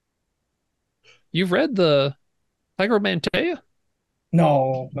 you've read the Hygromantea?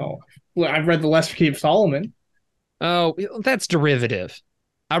 No. Well, I've read The Last Key of Solomon. Oh, that's derivative.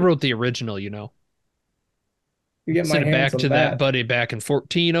 I wrote the original, You get my Sent it hands back on to that. that buddy back in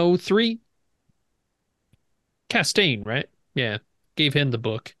 1403. Castaigne, right? Yeah. Gave him the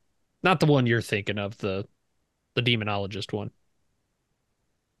book. Not the one you're thinking of, the demonologist one.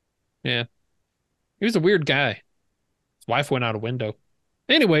 Yeah. He was a weird guy. His wife went out a window.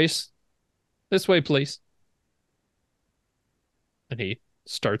 Anyways, this way, please. And he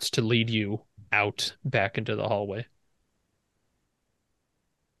starts to lead you out back into the hallway.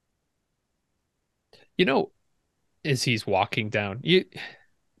 As he's walking down, you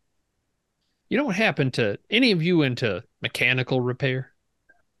don't happen to any of you into mechanical repair?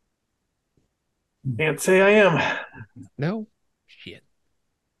 Can't say I am. No? Shit.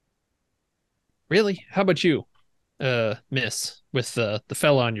 Really? How about you, miss, with the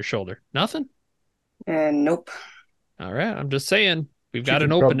fella on your shoulder? Nothing? And nope. All right, I'm just saying, we've She got an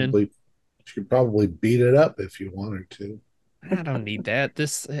could opening. She could probably beat it up if you wanted to. I don't need that.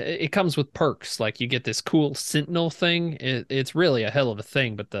 It comes with perks. Like you get this cool Sentinel thing. It's really a hell of a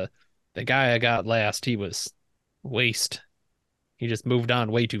thing, but the guy I got last, he was waste. He just moved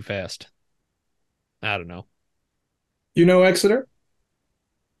on way too fast. I don't know. You know Exeter?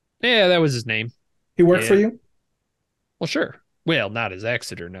 Yeah, that was his name. He worked Yeah. for you? Well, sure. Well, not as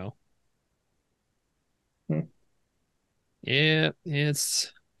Exeter, no. Hmm. Yeah,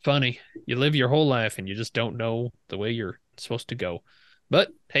 it's funny. You live your whole life and you just don't know the way you're supposed to go. But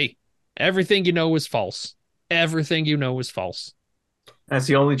hey, everything you know is false. Everything you know is false. That's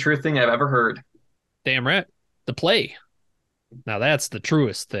the only true thing I've ever heard. Damn right. The play. Now that's the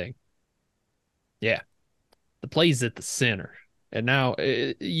truest thing. Yeah. The play's at the center. And now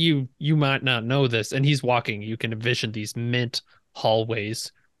you might not know this. And he's walking. You can envision these mint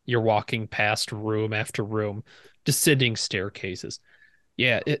hallways. You're walking past room after room, descending staircases.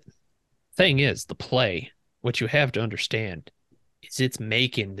 Yeah, thing is, the play, what you have to understand is it's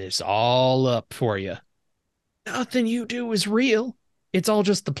making this all up for you. Nothing you do is real. It's all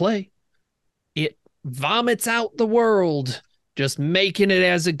just the play. It vomits out the world, just making it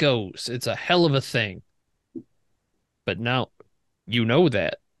as it goes. It's a hell of a thing. But now you know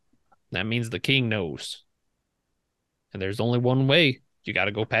that. That means the king knows. And there's only one way. You got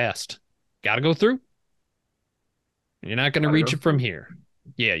to go past. Got to go through. You're not going to Gotta reach go it from through. here.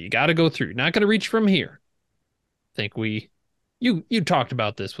 Yeah, you got to go through. You're not going to reach from here. I think you talked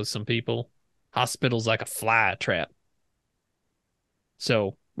about this with some people. Hospital's like a fly trap.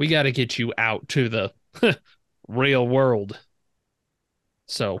 So we got to get you out to the real world.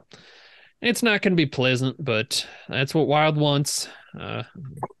 So it's not going to be pleasant, but that's what Wild wants.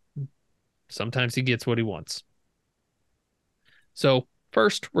 Sometimes he gets what he wants. So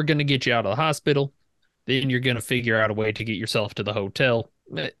first, we're going to get you out of the hospital. Then you're going to figure out a way to get yourself to the hotel.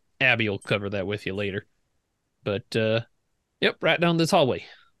 Abby will cover that with you later. But, yep, right down this hallway.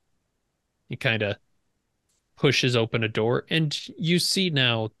 He kind of pushes open a door, and you see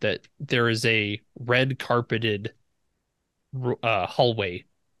now that there is a red carpeted hallway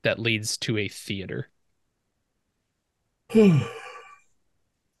that leads to a theater.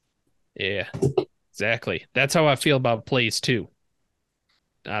 Yeah, exactly. That's how I feel about plays too.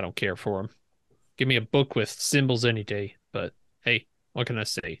 I don't care for them. Give me a book with symbols any day. But hey, what can I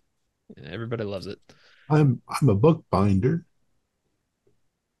say? Everybody loves it. I'm a bookbinder.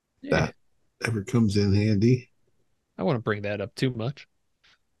 Yeah, That ever comes in handy. I want to bring that up too much.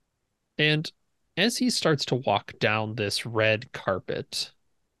 And as he starts to walk down this red carpet,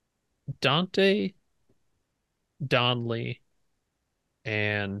 Dante, Donley,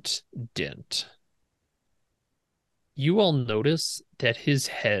 and Dent, you all notice that his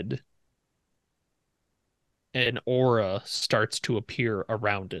head, an aura starts to appear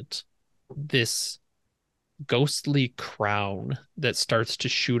around it. This ghostly crown that starts to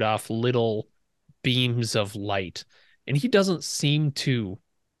shoot off little beams of light. And he doesn't seem to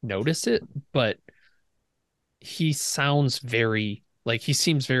notice it, but he sounds very like he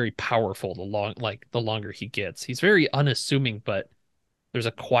seems very powerful the longer he gets. He's very unassuming, but there's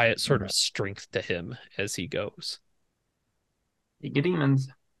a quiet sort of strength to him as he goes. You get demons.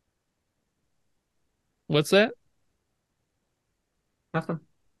 What's that? Nothing.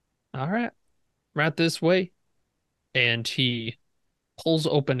 All right. Right this way. And he pulls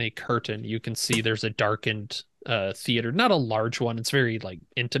open a curtain. You can see there's a darkened theater, not a large one. It's very like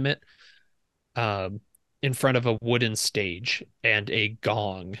intimate. In front of a wooden stage, and a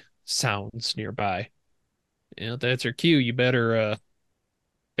gong sounds nearby. You know, that's your cue. You better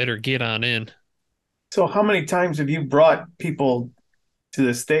get on in. So how many times have you brought people to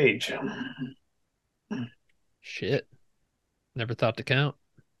the stage? Shit. Never thought to count.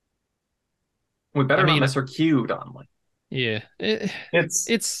 We better I mean, not miss our cue, Donley. Yeah.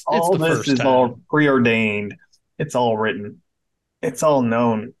 It's all all the this first is time. all preordained. It's all written. It's all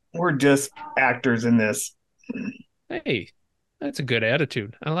known. We're just actors in this. Hey, that's a good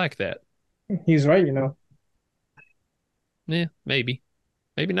attitude. I like that. He's right, you know. Yeah, maybe.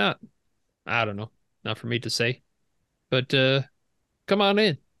 Maybe not. I don't know. Not for me to say. But come on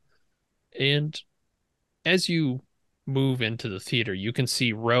in. And as you move into the theater, you can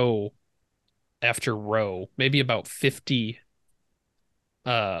see row after row, maybe about 50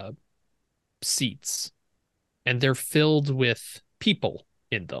 seats. And they're filled with people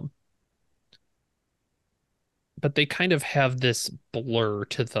in them. But they kind of have this blur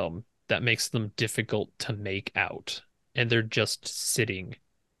to them that makes them difficult to make out. And they're just sitting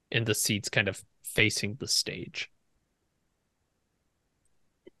in the seats kind of facing the stage.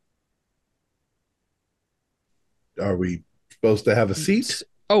 Are we supposed to have a seat?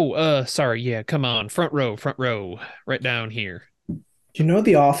 Oh, sorry. Yeah, come on. Front row, right down here. Do you know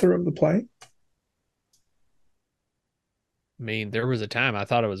the author of the play? I mean, there was a time I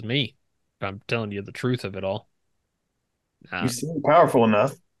thought it was me. If I'm telling you the truth of it all. You seem powerful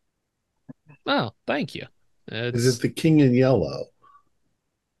enough. Oh, thank you. Is it the King in Yellow?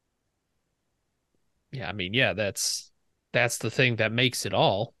 Yeah, I mean, yeah, that's the thing that makes it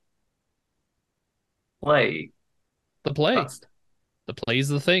all. Play. The play. Trust. The play's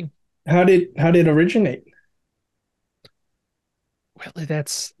the thing. How did it originate? Well,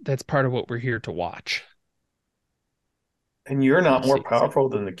 that's part of what we're here to watch. And you're not more See. powerful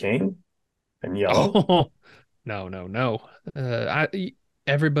than the king? And yellow? Oh, no.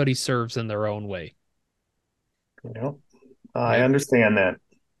 Everybody serves in their own way. You know, I Right. understand that.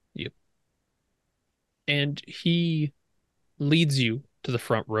 Yep. And he leads you to the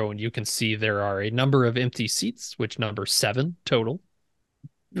front row, and you can see there are a number of empty seats, which number 7 total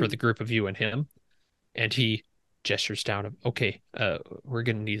for the group of you and him. And he gestures down. Okay, we're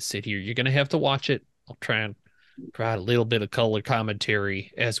going to need to sit here. You're going to have to watch it. I'll try and provide a little bit of color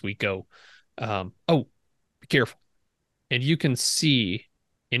commentary as we go. Oh, be careful. And you can see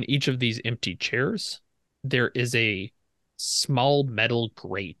in each of these empty chairs, there is a small metal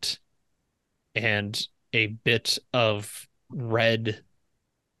grate and a bit of red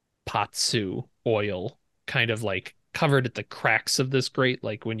patsu oil kind of like covered at the cracks of this grate,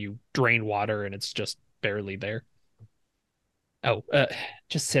 like when you drain water and it's just barely there. Oh,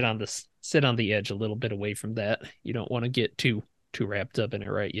 just sit on this sit on the edge a little bit away from that. You don't want to get too wrapped up in it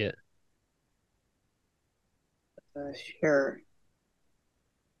right yet. Sure.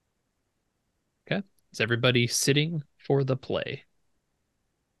 Okay. Is everybody sitting for the play?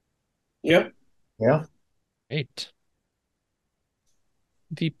 Yep. Yeah. Great.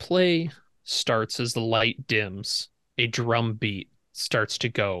 The play starts as the light dims. A drum beat starts to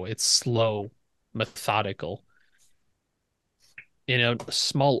go. It's slow, methodical. And a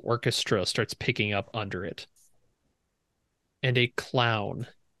small orchestra starts picking up under it. And a clown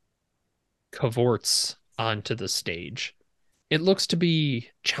cavorts onto the stage. It looks to be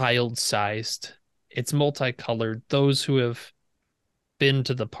child-sized. It's multicolored. Those who have been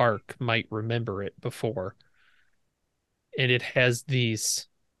to the park might remember it before. And it has these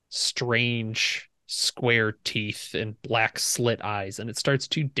strange square teeth and black slit eyes, and it starts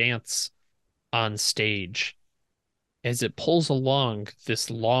to dance on stage as it pulls along this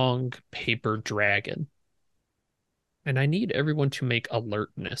long paper dragon. And I need everyone to make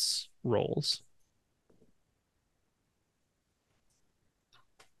alertness rolls.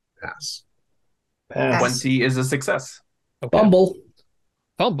 Pass. Pass. 20 is a success. Okay. Bumble.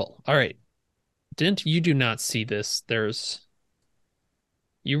 Fumble. All right. Dent, you do not see this.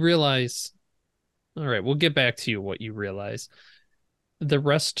 You realize. All right, we'll get back to you what you realize. The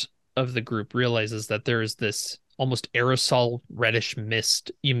rest of the group realizes that there is this almost aerosol reddish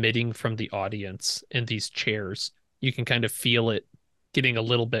mist emitting from the audience in these chairs. You can kind of feel it getting a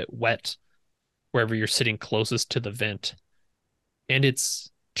little bit wet wherever you're sitting closest to the vent. And it's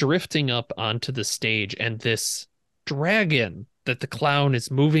drifting up onto the stage, and this dragon that the clown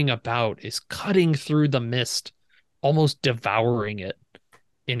is moving about is cutting through the mist, almost devouring it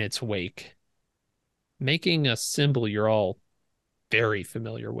in its wake, making a symbol you're all very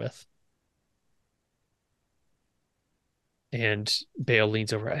familiar with. And Bale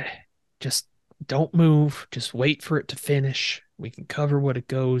leans over. Just don't move. Just wait for it to finish. We can cover what it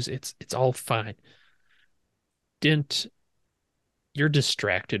goes. It's all fine. Dent, you're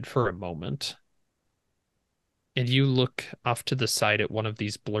distracted for a moment. And you look off to the side at one of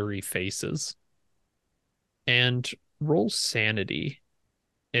these blurry faces. And roll sanity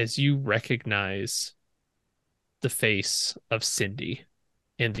as you recognize the face of Cindy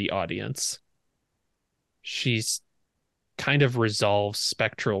in the audience. She's kind of resolved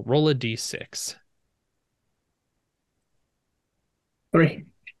spectral. Roll a d6. 3.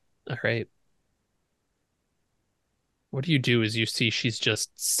 All right. What do you do as you see she's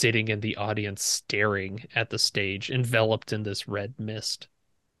just sitting in the audience staring at the stage, enveloped in this red mist?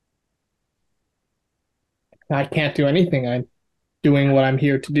 I can't do anything. I'm doing what I'm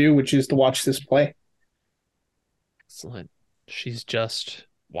here to do, which is to watch this play. Excellent. She's just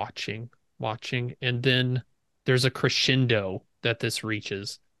watching, and then there's a crescendo that this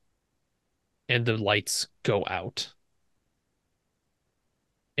reaches, and the lights go out.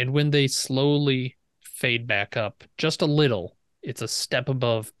 And when they slowly fade back up just a little, it's a step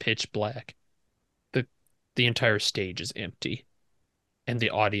above pitch black. The entire stage is empty, and the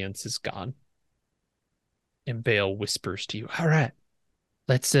audience is gone. And Bale whispers to you, "All right,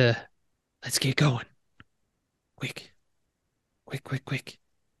 let's get going. Quick.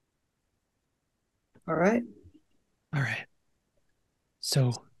 All right. All right.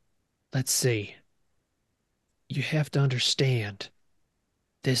 So, let's see. You have to understand,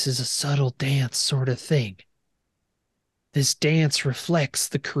 this is a subtle dance sort of thing. This dance reflects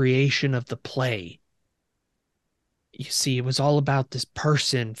the creation of the play. You see, it was all about this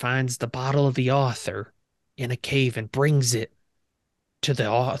person finds the bottle of the author in a cave and brings it to the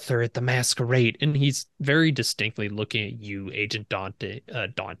author at the masquerade." And he's very distinctly looking at you, Agent Dante,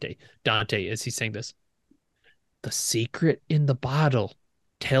 as he's saying this. "The secret in the bottle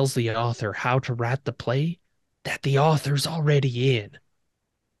tells the author how to write the play that the author's already in.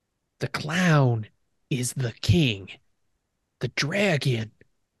 The clown is the king. The dragon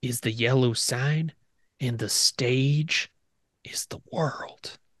is the yellow sign, and the stage is the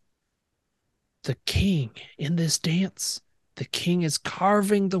world. The king in this dance, the king is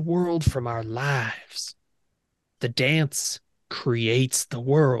carving the world from our lives. The dance creates the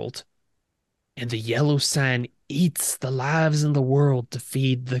world, and the yellow sign eats the lives in the world to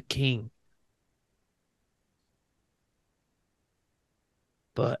feed the king.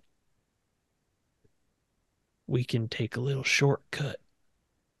 But we can take a little shortcut."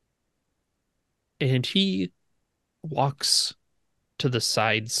 And he walks to the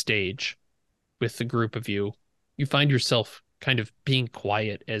side stage with the group of you. You find yourself kind of being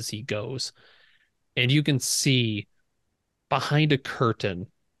quiet as he goes. And you can see behind a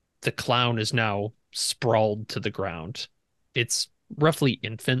curtain, the clown is now sprawled to the ground. It's roughly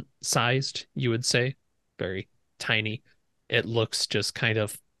infant-sized, you would say. Very tiny. It looks just kind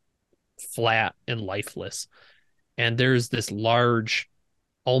of flat and lifeless. And there's this large,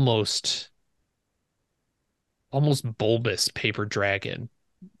 almost bulbous paper dragon,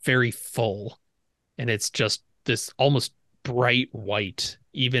 very full. And it's just this almost bright white,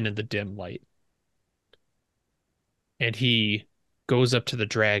 even in the dim light. And he goes up to the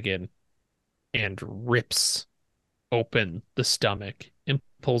dragon and rips open the stomach and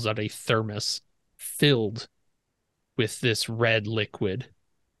pulls out a thermos filled with this red liquid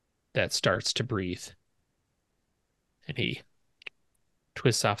that starts to breathe. And he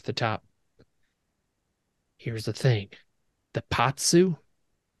twists off the top. Here's the thing. The Patsu,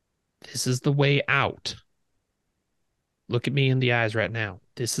 this is the way out. Look at me in the eyes right now.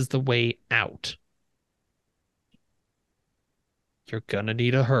 This is the way out. You're gonna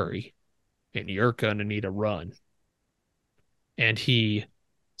need a hurry, and you're gonna need a run. And he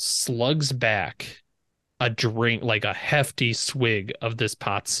slugs back a drink, like a hefty swig of this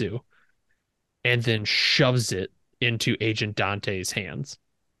Patsu, and then shoves it into Agent Dante's hands.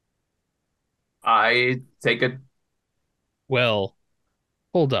 I take it. Well,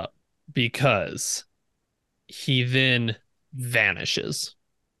 hold up, because he then vanishes.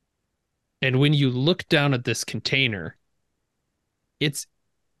 And when you look down at this container, it's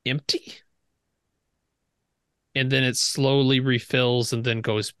empty. And then it slowly refills and then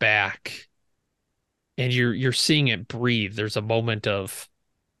goes back. And you're seeing it breathe. There's a moment of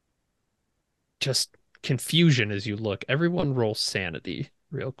just confusion as you look. Everyone roll sanity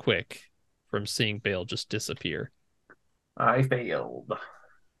real quick from seeing Bale just disappear. I failed.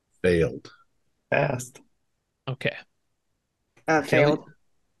 Failed. Fast. Okay. Failed.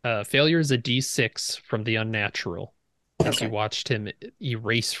 Failure is a D6 from the unnatural. As Okay. you watched him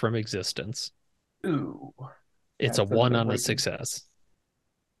erase from existence. Ooh. It's That's a a 1 bit on a weighted. success.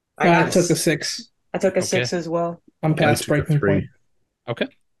 I took a 6. I took a Okay. 6 as well. I'm I past took a breaking 3. point. Okay.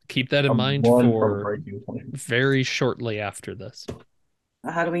 Keep that in I'm mind one from for breaking point. very shortly after this.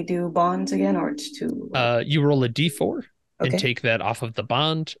 How do we do bonds again, or it's 2? You roll a D4 and Okay. take that off of the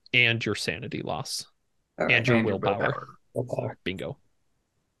bond and your sanity loss All right. and your And your willpower. Okay. Bingo.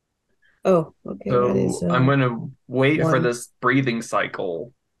 Oh, okay. That is. So I'm gonna wait for 1. this breathing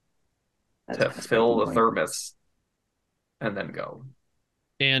cycle That's to past fill breaking the point. thermos and then go.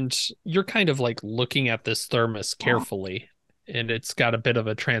 And you're kind of like looking at this thermos carefully, and it's got a bit of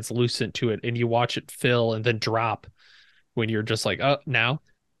a translucent to it, and you watch it fill and then drop when you're just like, oh, now.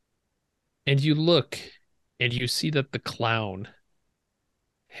 And you look and you see that the clown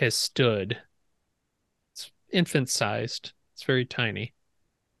has stood. It's infant sized, it's very tiny.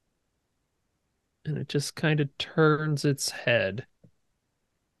 And it just kind of turns its head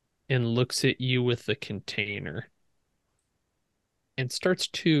and looks at you with the container and starts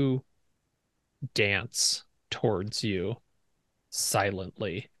to dance towards you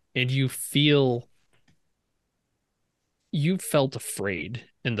silently. And you felt afraid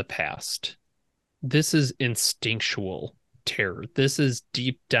in the past. This is instinctual terror. This is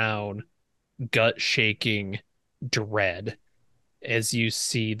deep down, gut shaking dread as you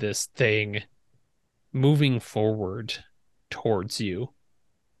see this thing moving forward towards you,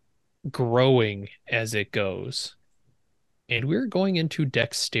 growing as it goes. And we're going into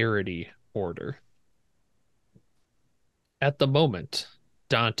dexterity order. At the moment,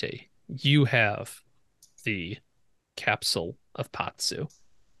 Dante, you have the capsule of Patsu.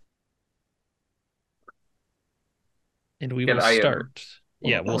 And we Can will I, start.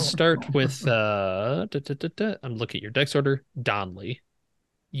 Yeah, we'll start with I'm looking at your dex order. Donley.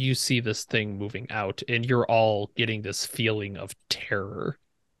 You see this thing moving out, and you're all getting this feeling of terror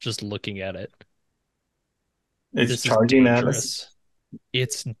just looking at it. It's This is charging at us. dangerous.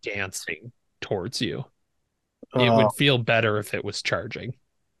 It's dancing towards you. It would feel better if it was charging.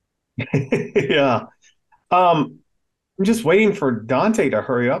 Yeah. I'm just waiting for Dante to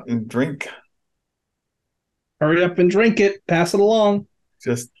hurry up and drink. Hurry up and drink it. Pass it along.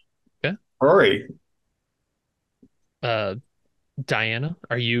 Just Okay. hurry. Diana,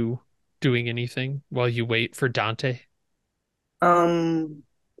 are you doing anything while you wait for Dante? I'm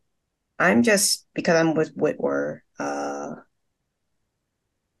just because I'm with Whitwer.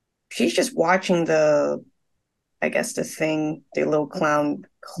 She's just watching the thing, the little clown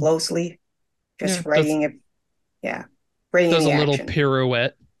closely, just Yeah, writing it. Yeah, writing Does a the little action.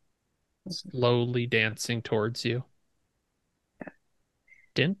 pirouette, slowly dancing towards you.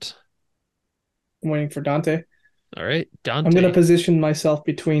 Dint. I'm waiting for Dante. All right, Dante. I'm going to position myself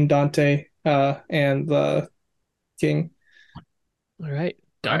between Dante and the king. All right,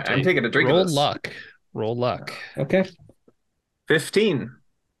 All right, Dante. I'm taking a drink of Roll this. luck. Roll luck. Okay. 15.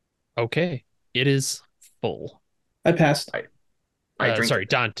 Okay. It is full. I passed. I drink Sorry, it.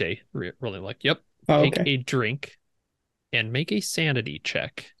 Dante. Rolling luck. Yep. Oh, Take okay. a drink and make a sanity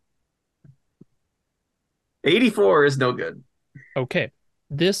check. 84 is no good. Okay.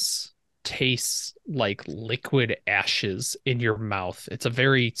 This tastes like liquid ashes in your mouth. It's a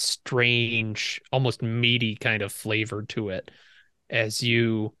very strange, almost meaty kind of flavor to it as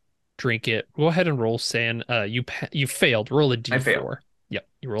you drink it. Go ahead and roll you failed. Roll a I d4. failed. Yep,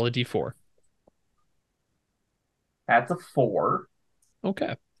 you roll a d4. That's a 4.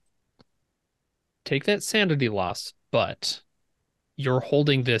 Okay. Take that sanity loss, but you're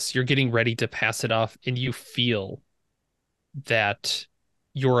holding this, you're getting ready to pass it off, and you feel that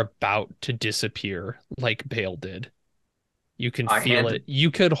you're about to disappear like Bale did. You can feel it.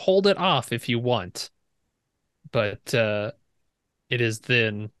 You could hold it off if you want, but it is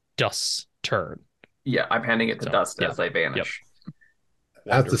then Dust's turn. Yeah, I'm handing it to So, Dust yeah. as I vanish.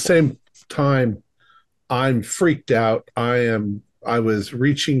 At the same time, I'm freaked out. I was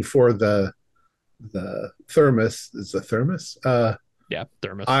reaching for the thermos. Is the thermos? Yeah,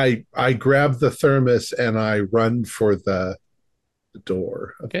 thermos. I grab the thermos and I run for the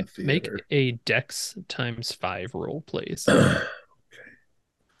door of Okay, the make theater. a Dex ×5 roll, please.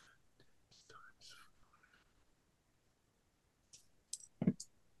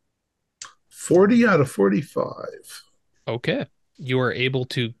 40 out of 45. Okay. You are able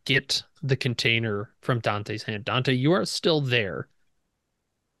to get the container from Dante's hand. Dante, you are still there.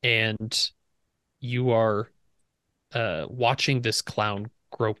 And you are watching this clown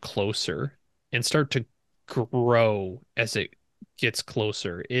grow closer and start to grow as it gets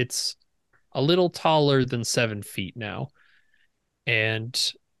closer. It's a little taller than 7 feet now. And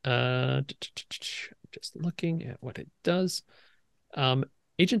just looking at what it does.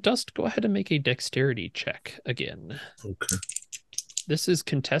 Agent Dust, go ahead and make a dexterity check again. Okay. This is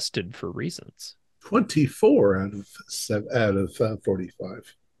contested for reasons. 24 out of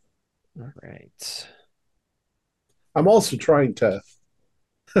 45. All right. I'm also trying to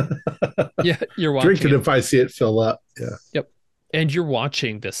Yeah, you're watching drink it if I see it fill up. Yeah. Yep. And you're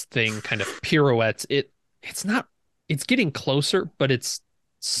watching this thing kind of pirouettes. It's getting closer, but it's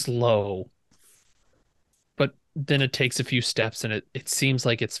slow. But then it takes a few steps and it seems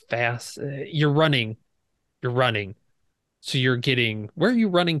like it's fast. You're running. So where are you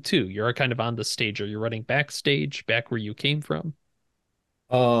running to? You're kind of on the stage. Are you running backstage, back where you came from?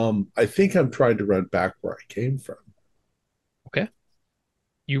 I think I'm trying to run back where I came from. Okay.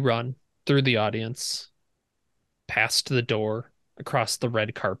 You run through the audience, past the door, across the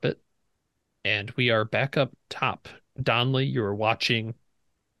red carpet, and we are back up top. Donley, you are watching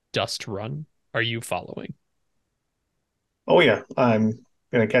Dust run. Are you following? Oh yeah, I'm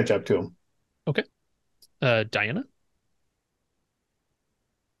gonna catch up to him. Okay. Diana?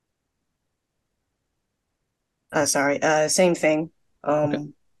 Sorry. Same thing. Okay.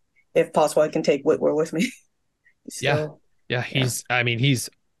 If possible, I can take Whitwer with me. Yeah, he's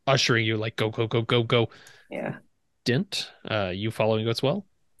ushering you like go, go, go, go, go. Yeah. Dint, you following as well?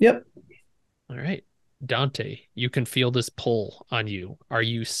 Yep. All right. Dante, you can feel this pull on you. Are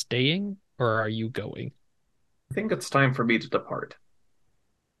you staying or are you going? I think it's time for me to depart.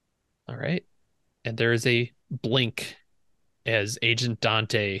 All right. And there is a blink as Agent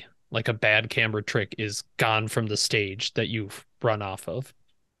Dante, like a bad camera trick, is gone from the stage that you've run off of.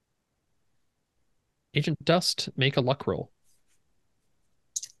 Agent Dust, make a luck roll.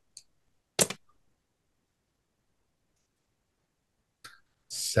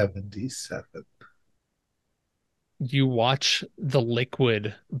 77. You watch the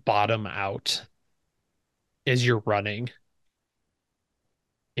liquid bottom out as you're running.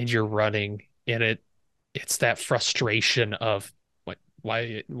 And you're running, and it's that frustration of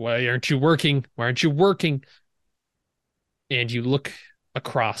why aren't you working? Why aren't you working? And you look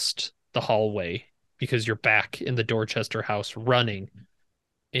across the hallway because you're back in the Dorchester house running,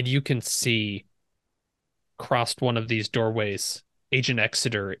 and you can see across one of these doorways Agent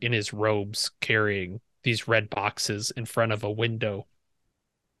Exeter in his robes carrying these red boxes in front of a window.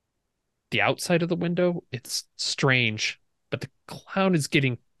 The outside of the window, it's strange, but the clown is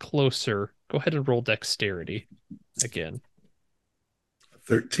getting closer. Go ahead and roll dexterity again.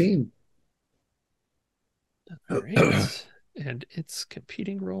 13. All right. And its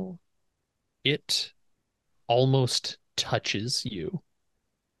competing roll, it almost touches you.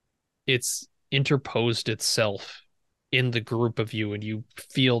 It's interposed itself in the group of you, and you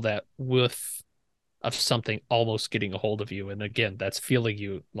feel that whiff of something almost getting a hold of you. And again, that's feeling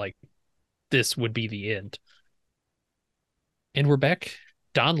you like this would be the end. And we're back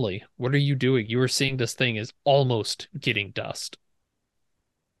Donley, what are you doing? You were seeing this thing is almost getting dust.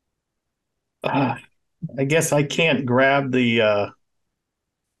 I guess I can't grab the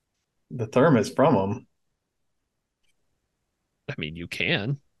thermos from him. I mean, you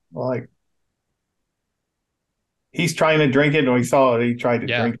can. Like he's trying to drink it, or he saw it. He tried to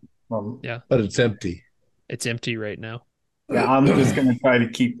Yeah. drink it from. Yeah. But it's empty. It's empty right now. Yeah, I'm just gonna try to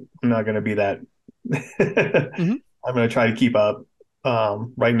keep. I'm not gonna be that. I'm gonna try to keep up,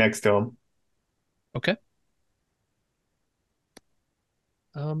 right next to him. Okay.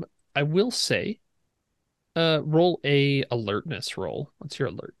 I will say, roll a alertness roll. What's your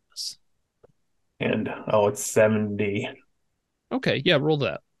alertness? And it's 70. Okay, yeah, roll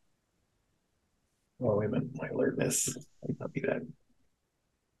that. Oh, wait a minute, my alertness might not be that.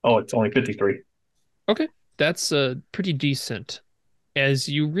 Oh, it's only 53. Okay, that's pretty decent. As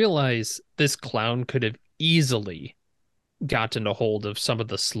you realize this clown could have easily gotten a hold of some of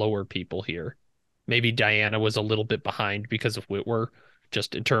the slower people here. Maybe Diana was a little bit behind because of Whitwer,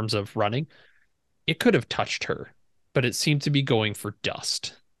 just in terms of running. It could have touched her, but it seemed to be going for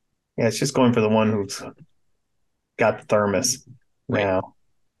Dust. Yeah, it's just going for the one who's got the thermos Right. now.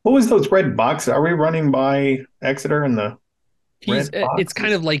 What was those red boxes? Are we running by Exeter and the red boxes? It's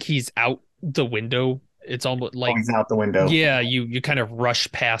kind of like he's out the window. It's almost like he's out the window. Yeah, you kind of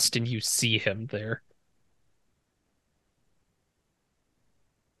rush past and you see him there.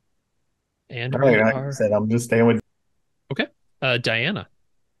 And All we right, like I are said, I'm just staying with. Diana.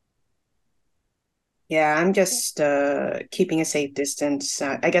 Yeah, I'm just keeping a safe distance.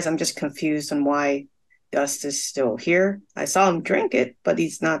 I guess I'm just confused on why Dust is still here. I saw him drink it, but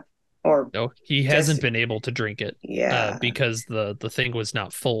he's not, or No, he hasn't been able to drink it yeah, because the thing was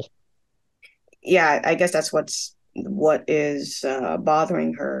not full. yeah. I guess that's what is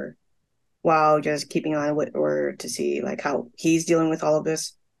bothering her, while just keeping on with her to see like how he's dealing with all of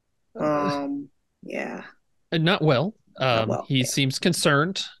this. Yeah, Not well. not well. He Yeah. seems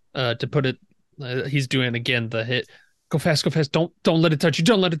concerned. To put it, he's doing again the hit. Go fast, go fast. Don't let it touch you.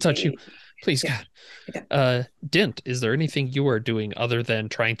 Don't let it touch you. Please, Yeah. God. Dint, is there anything you are doing other than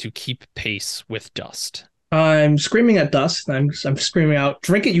trying to keep pace with Dust? I'm screaming at Dust. I'm screaming out,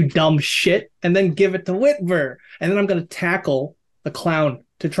 "Drink it, you dumb shit!" And then give it to Whitver. And then I'm gonna tackle the clown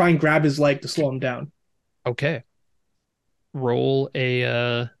to try and grab his leg to slow him down. Okay. Roll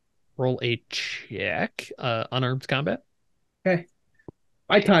a check. Unarmed combat. Okay.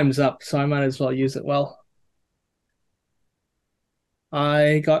 My time's up, so I might as well use it well.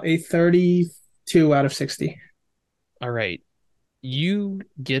 I got a 32 out of 60. All right. You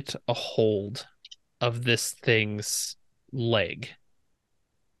get a hold of this thing's leg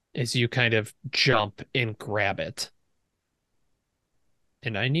as you kind of jump and grab it.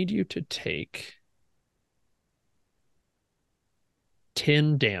 And I need you to take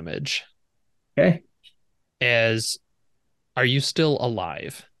 10 damage. Okay. Are you still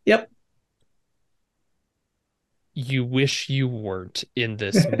alive? Yep. You wish you weren't in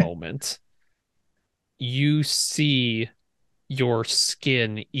this moment. You see your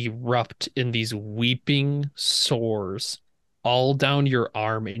skin erupt in these weeping sores all down your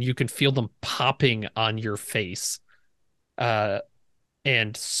arm, and you can feel them popping on your face, and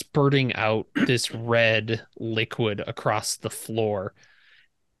spurting out this red liquid across the floor.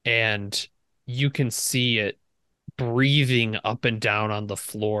 And you can see it breathing up and down on the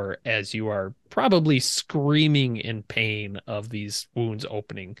floor as you are probably screaming in pain of these wounds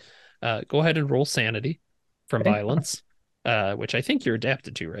opening. Go ahead and roll sanity from Okay. violence, which I think you're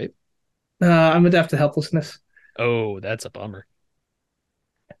adapted to, right? I'm adapted to helplessness. Oh, that's a bummer.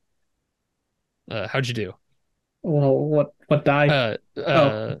 How'd you do? Well, what die?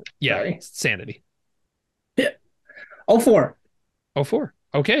 Yeah, sorry. sanity. Oh, 4. Oh, 4.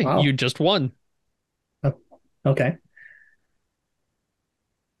 Okay, Wow. you just won. Okay.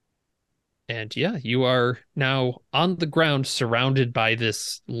 And yeah, you are now on the ground surrounded by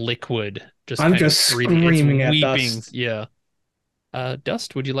this liquid. I'm kind just of breathing. It's screaming at weeping. Dust. Yeah.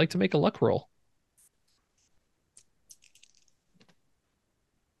 Dust, would you like to make a luck roll?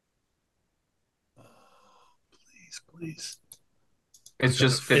 Please. It's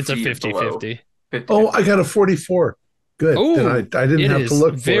just 50 It's a 50-50. 50. Oh, I got a 44. Good. Oh, then I didn't have to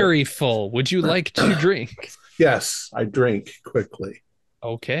look for very it. full. Would you like to drink? Yes, I drink quickly.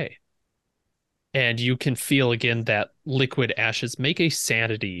 Okay. And you can feel again that liquid ashes. Make a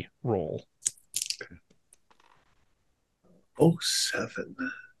sanity roll. Oh, 7.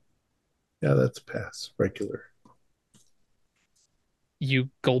 Yeah, that's a pass. Regular. You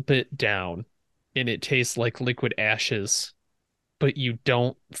gulp it down, and it tastes like liquid ashes, but you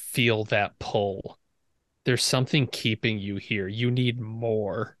don't feel that pull. There's something keeping you here. You need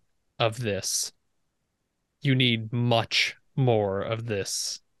more of this. You need much more of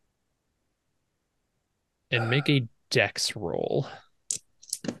this. And make a dex roll.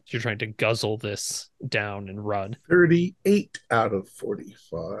 You're trying to guzzle this down and run. 38 out of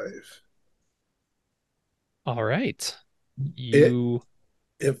 45. All right. You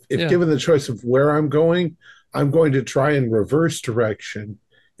If Yeah. given the choice of where I'm going to try and reverse direction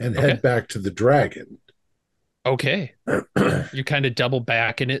and Okay. head back to the dragon. okay. You kind of double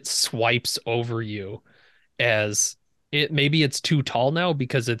back and it swipes over you as maybe it's too tall now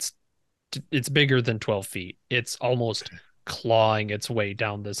because it's bigger than 12 feet. It's almost clawing its way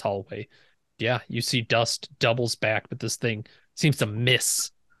down this hallway. Yeah, you see dust doubles back, but this thing seems to miss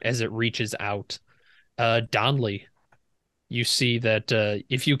as it reaches out. Donley, you see that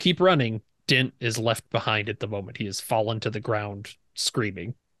if you keep running, Dint is left behind at the moment. He has fallen to the ground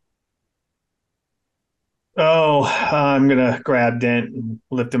screaming. Oh, I'm gonna grab Dent and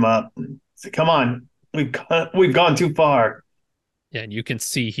lift him up. Say, come on, we've gone too far. Yeah, and you can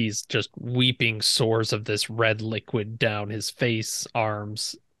see he's just weeping sores of this red liquid down his face,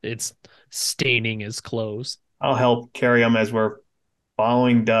 arms. It's staining his clothes. I'll help carry him as we're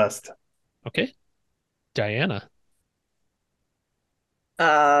following dust. Okay. Diana.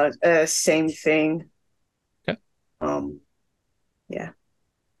 Same thing. Okay. Yeah.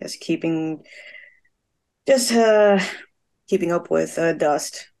 Just keeping up with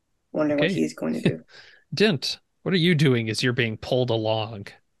Dust. Wondering what Okay. he's going to do. Dint, what are you doing as you're being pulled along?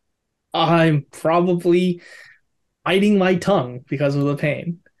 I'm probably biting my tongue because of the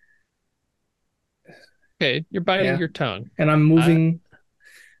pain. Okay, you're biting Yeah. your tongue. And I'm moving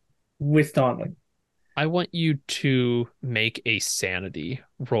with Donley. I want you to make a sanity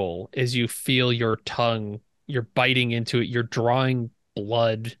roll as you feel your tongue, you're biting into it, you're drawing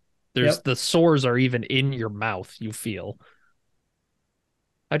blood. Yep. The sores are even in your mouth, you feel.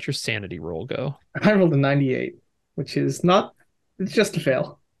 How'd your sanity roll go? I rolled a 98, which is not, it's just a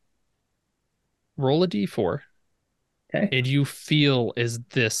fail. Roll a d4. Okay. And you feel as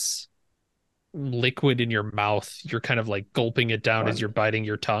this liquid in your mouth, you're kind of like gulping it down as you're biting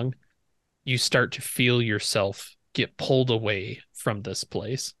your tongue. You start to feel yourself get pulled away from this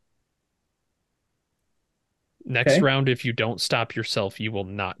place. Next Okay. round, if you don't stop yourself, you will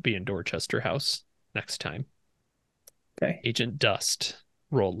not be in Dorchester House next time. Okay. Agent Dust,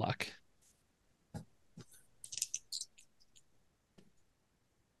 roll luck.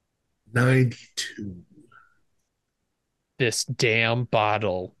 92. This damn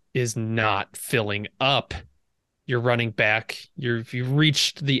bottle is not filling up. You're running back. You've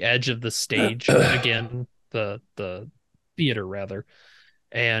reached the edge of the stage again, the theater rather,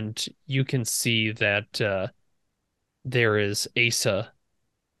 and you can see that there is Asa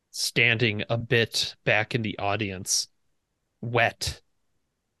standing a bit back in the audience, wet.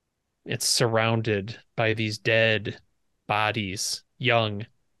 It's surrounded by these dead bodies, young,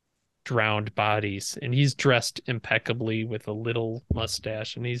 drowned bodies, and he's dressed impeccably with a little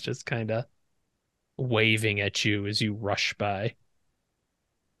mustache, and he's just kind of waving at you as you rush by.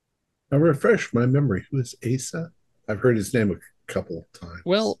 Now refresh my memory. Who is Asa? I've heard his name a couple of times.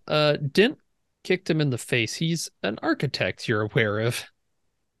 Well, Dint kicked him in the face. He's an architect you're aware of.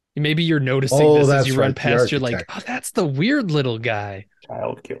 Maybe you're noticing this as you run past. You're like, oh, that's the weird little guy.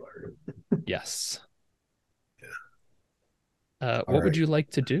 Child killer. Yes. Yeah. What would you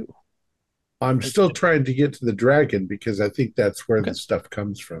like to do? I'm still trying to get to the dragon because I think that's where the stuff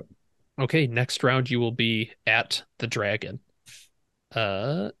comes from. Okay, next round you will be at the dragon.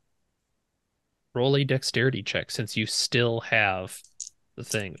 Roll a dexterity check since you still have the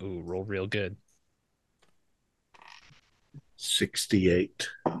thing. Ooh, roll real good. 68.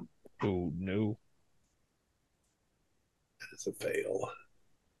 Oh, no. That is a fail.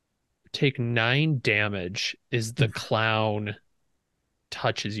 Take 9 damage as the clown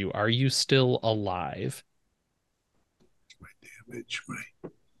touches you. Are you still alive? My damage, my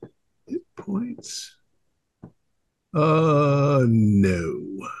hit points. No.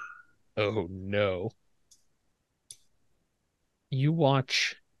 Oh, no. You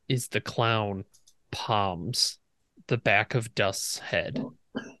watch as the clown palms the back of Dust's head,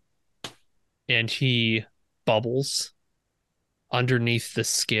 and he bubbles underneath the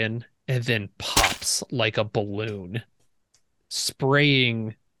skin and then pops like a balloon,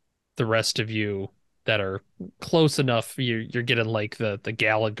 spraying the rest of you that are close enough. You're getting like the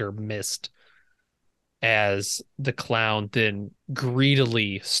Gallagher mist as the clown then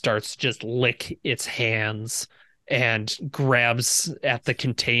greedily starts to just lick its hands and grabs at the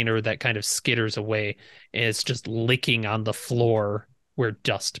container that kind of skitters away, and it's just licking on the floor where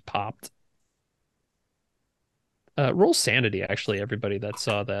Dust popped. Roll sanity, actually, everybody that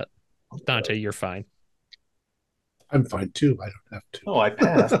saw that. Dante, you're fine. I'm fine too. I don't have to. Oh, I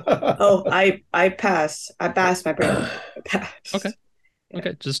passed. Oh, I passed. I passed my break. I passed. Okay.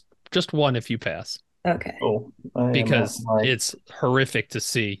 Okay, just one if you pass, Okay. Oh, I am because at my, it's horrific to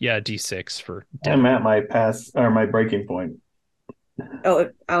see. Yeah, D6 for I'm death. at my pass or my breaking point. Oh,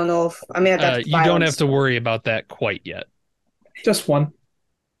 I don't know if I mean that's You don't have violence. to worry about that quite yet. Just one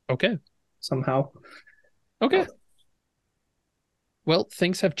Okay. somehow. Okay. Well,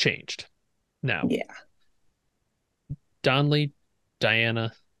 things have changed now. Yeah. Donley,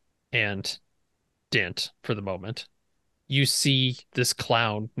 Diana, and Dent for the moment. You see this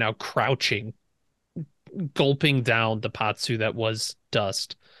clown now crouching, gulping down the Patsu that was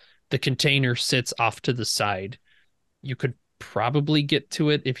dust. The container sits off to the side. You could probably get to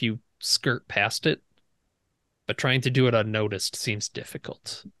it if you skirt past it, but trying to do it unnoticed seems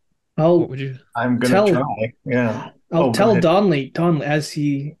difficult. What I'll would you? I'm gonna Tell- try. Yeah. I'll Oh, go tell ahead. Donley as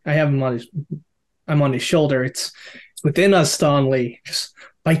I have him on his I'm on his shoulder. It's within us, Donley. Just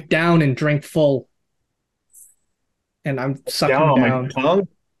bite down and drink full. And I'm sucking Down on down. my tongue.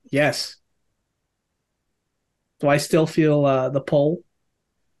 Yes. Do I still feel the pull?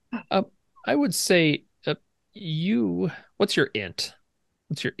 I would say you. What's your int?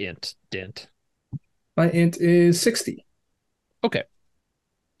 What's your int, Dent? My int is 60. Okay.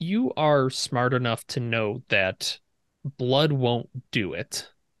 You are smart enough to know that blood won't do it.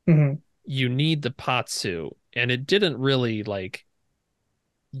 Mm-hmm. You need the Patsu, and it didn't really like.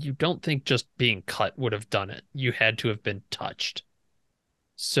 You don't think just being cut would have done it. You had to have been touched.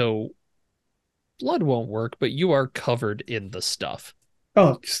 So blood won't work, but you are covered in the stuff.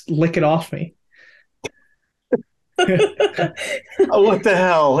 Oh, just lick it off me. Oh, what the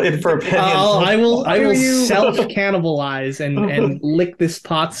hell? In for opinion. I will Do you- self cannibalize and lick this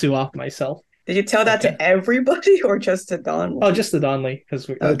Patsu off myself. Did you tell that Okay. to everybody or just to Don? Oh, just the Donley because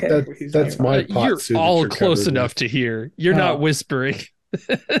Okay. That's my You're Patsu that all you're close covered enough with. to hear. You're Oh. not whispering.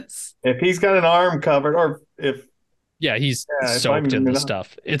 If he's got an arm covered, or if Yeah, he's Yeah, if soaked I'm in the not-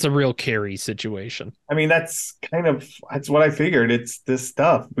 stuff. It's a real carry situation. I mean, that's what I figured. It's this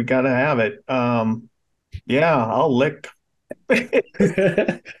stuff. We gotta have it. Yeah, I'll lick All lick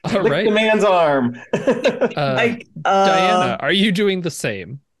right. the man's arm. Diana, are you doing the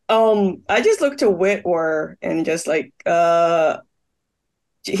same? I just looked to Whitwer and just like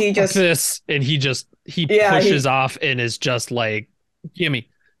he just This, and he Yeah, pushes off and is just like, gimme,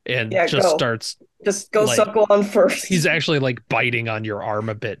 and Yeah, just go. starts. go like, suckle on first. He's actually like biting on your arm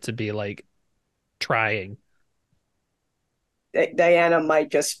a bit to be like trying. Diana might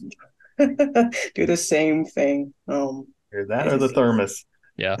just do the same thing. Either that or the thermos.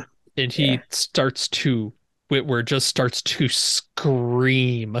 Yeah. And he Whitwer just starts to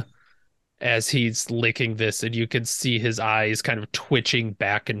scream as he's licking this, and you can see his eyes kind of twitching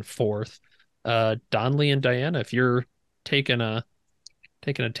back and forth. Donley and Diana, if you're taking a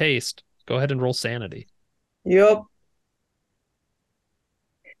taste, go ahead and roll sanity. Yup.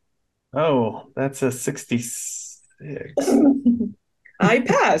 Oh, that's a 66. I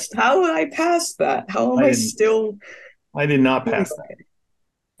passed. How would I pass that? How am I I didn't- still? I did not pass that.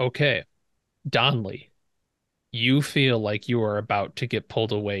 Okay. Donley, you feel like you are about to get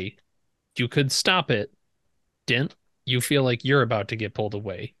pulled away. You could stop it. Dent, you feel like you're about to get pulled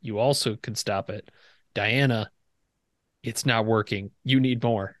away. You also could stop it. Diana, it's not working. You need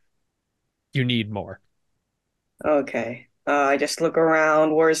more. You need more. Okay. I just look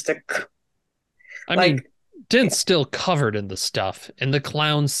around. Where's the? I Like- mean, Dent's still covered in the stuff, and the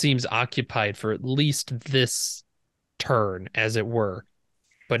clown seems occupied for at least this turn, as it were.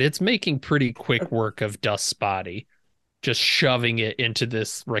 But it's making pretty quick work of Dust's body, just shoving it into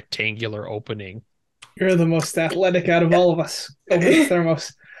this rectangular opening. You're the most athletic out of all of us. Over the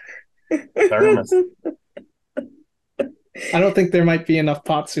thermos. Thermos. I don't think there might be enough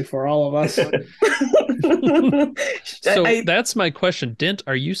Patsu for all of us. So I- that's my question. Dent,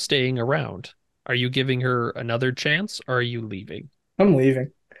 are you staying around? Are you giving her another chance, or are you leaving? I'm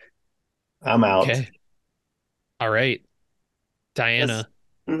leaving. I'm out. Okay. All right. Diana,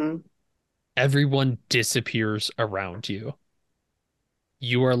 Mhm. everyone disappears around you.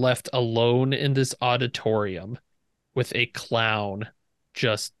 You are left alone in this auditorium with a clown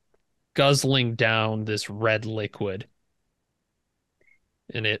just guzzling down this red liquid.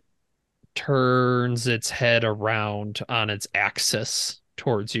 And it turns its head around on its axis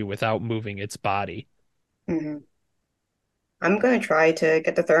towards you without moving its body. Mhm. I'm gonna try to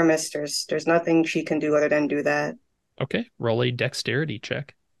get the thermos. There's nothing she can do other than do that. Okay, roll a dexterity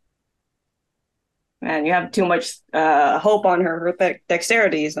check. Man, you have too much hope on her. Her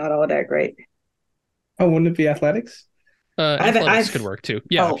dexterity is not all that great. Oh, wouldn't it be athletics? Athletics could work too.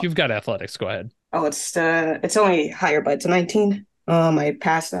 Yeah, Oh. if you've got athletics, go ahead. Oh, it's only higher, but it's a 19. I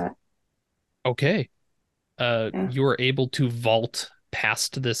passed that. Okay. Yeah. You are able to vault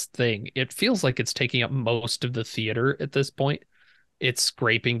past this thing. It feels like it's taking up most of the theater at this point. It's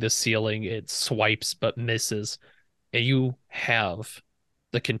scraping the ceiling, it swipes but misses, and you have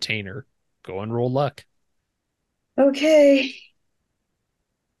the container. Go and roll luck. Okay.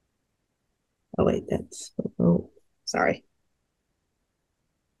 Oh wait, that's sorry.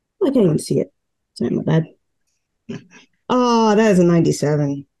 I can't even see it. Sorry, my bad. Oh, that is a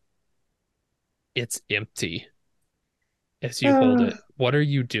 97. It's empty as you hold Uh, it. What are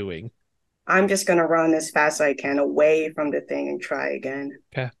you doing? I'm just gonna run as fast as I can away from the thing and try again.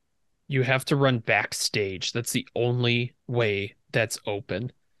 Okay. You have to run backstage. That's the only way that's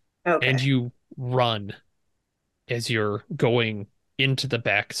open. And Okay. you run as you're going into the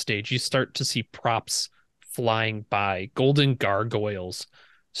backstage. You start to see props flying by, golden gargoyles,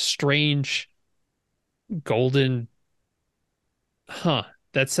 strange golden, huh,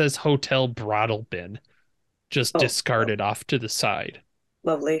 that says Hotel Brothel Bin, just Oh, discarded off to the side.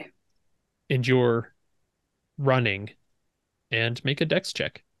 lovely. And you're running and make a dex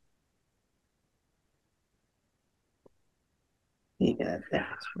check. Yeah,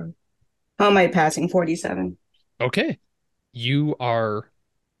 that's right. How am I passing? 47. Okay. You are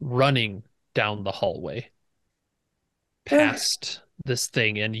running down the hallway past this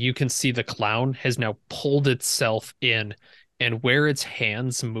thing, and you can see the clown has now pulled itself in, and where its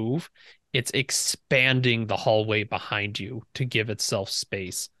hands move, it's expanding the hallway behind you to give itself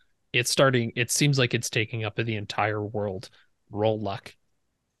space. It seems like it's taking up the entire world. Roll luck.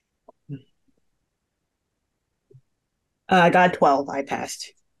 I got 12. I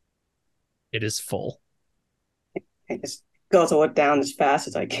passed. It is full. I just guzzle it down as fast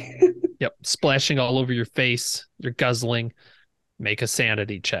as I can. Yep, splashing all over your face. You're guzzling. Make a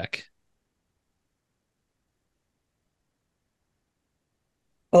sanity check.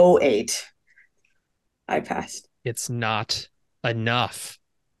 Oh, 8. I passed. It's not enough.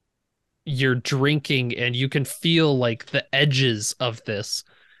 You're drinking and you can feel like the edges of this,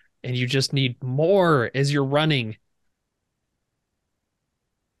 and you just need more as you're running.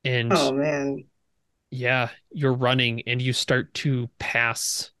 And Oh man. yeah, you're running and you start to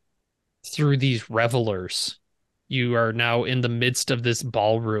pass through these revelers. You are now in the midst of this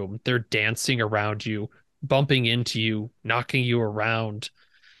ballroom. They're dancing around you, bumping into you, knocking you around.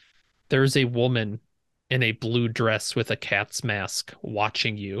 There's a woman in a blue dress with a cat's mask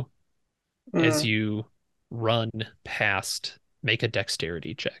watching you as Mm. you run past. Make a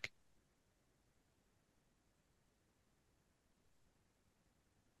dexterity check.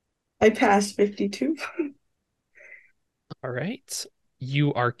 I passed 52. All right.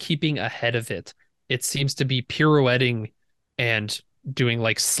 You are keeping ahead of it. It seems to be pirouetting and doing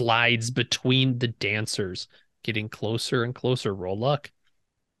like slides between the dancers, getting closer and closer. Roll luck.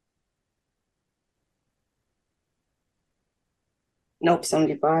 Nope,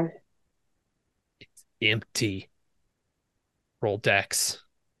 75. Empty. Roll dex.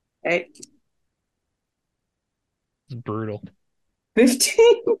 Hey, It's brutal.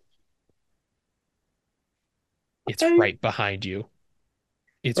 15. It's Okay. right behind you.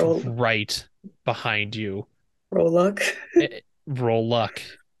 It's Roll. right behind you. Roll luck. Roll luck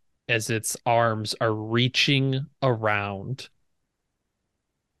as its arms are reaching around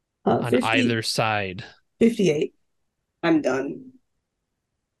on 50, either side. 58. I'm done.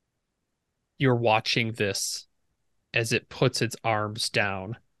 You're watching this as it puts its arms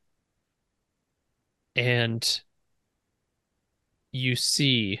down. And you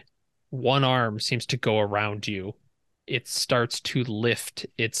see one arm seems to go around you. It starts to lift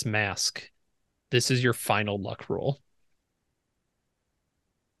its mask. This is your final luck roll.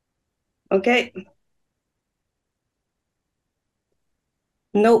 Okay.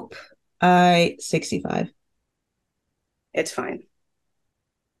 Nope. 65. It's fine.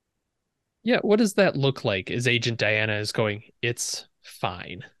 Yeah, what does that look like as Agent Diana is going, it's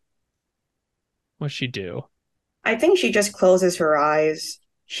fine? What's she do? I think she just closes her eyes.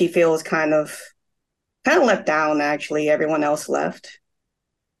 She feels kind of let down, actually. Everyone else left.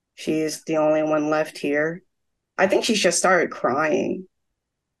 She's the only one left here. I think she just started crying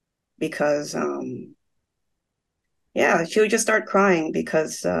because yeah, she would just start crying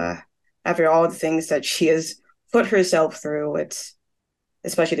because after all the things that she has put herself through, it's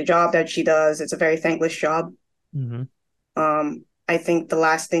especially the job that she does, it's a very thankless job. Mm-hmm. I think the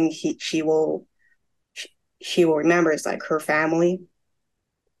last thing she will remember is like her family.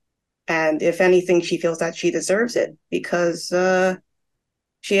 And if anything, she feels that she deserves it because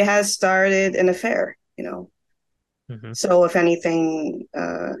she has started an affair you know. Mhm. So if anything,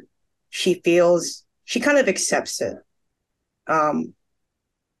 she kind of accepts it. Um,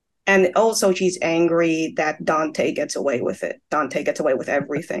 and also she's angry that Dante gets away with it. Dante gets away with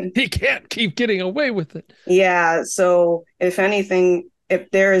everything. He can't keep getting away with it. Yeah, so if anything, if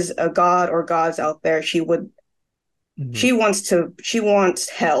there is a god or gods out there, Mhm. she wants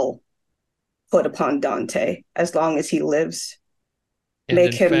hell put upon Dante as long as he lives. And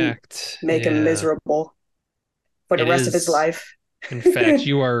Make in him fact, make him yeah, miserable for the it rest of his is. life. In fact,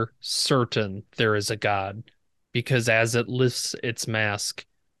 you are certain there is a God because as it lifts its mask,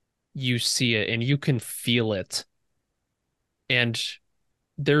 you see it and you can feel it. And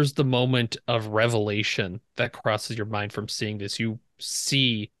there's the moment of revelation that crosses your mind from seeing this. You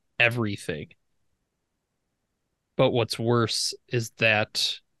see everything. But what's worse is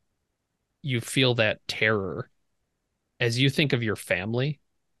that you feel that terror. As you think of your family,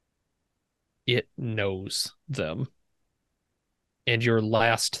 it knows them. And your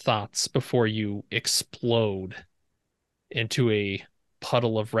last thoughts before you explode into a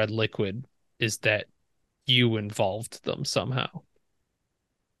puddle of red liquid is that you involved them somehow.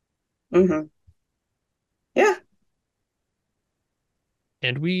 Hmm. Yeah.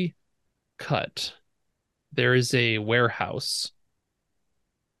 And we cut. There is a warehouse.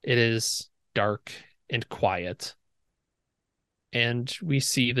 It is dark and quiet. And we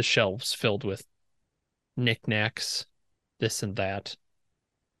see the shelves filled with knickknacks, this and that.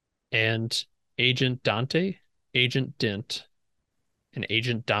 And Agent Dante, Agent Dint, and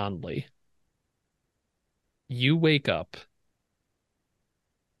Agent Donley, you wake up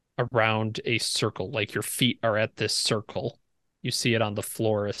around a circle, like your feet are at this circle. You see it on the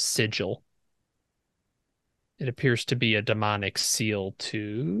floor, a sigil. It appears to be a demonic seal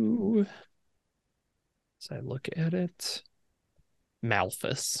to, as I look at it,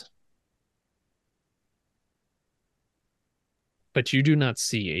 Malthus. But you do not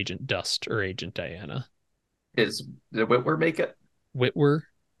see Agent Dust or Agent Diana. Is the Whitwer make it? Whitwer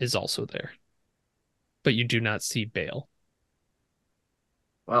is also there. But you do not see Bale.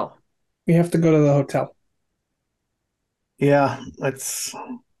 Well, We have to go to the hotel. Yeah, let's.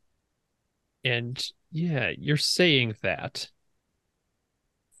 And yeah, you're saying that.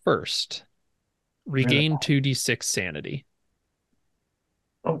 First, regain 2d6 sanity.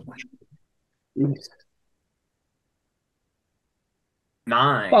 Oh,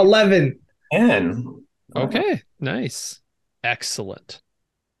 9. 11. 10. Okay, nice. Excellent.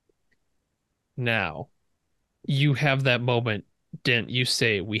 Now, you have that moment, Dent, you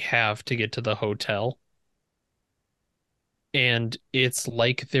say we have to get to the hotel. And it's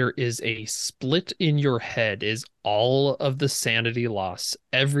like there is a split in your head is all of the sanity loss.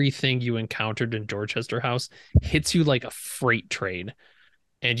 Everything you encountered in Dorchester House hits you like a freight train.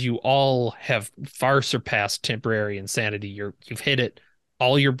 And you all have far surpassed temporary insanity. You've hit it.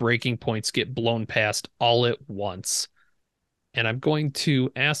 All your breaking points get blown past all at once. And I'm going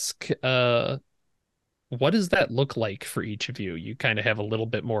to ask what does that look like for each of you? You kind of have a little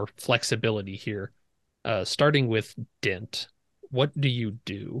bit more flexibility here. Starting with Dent, what do you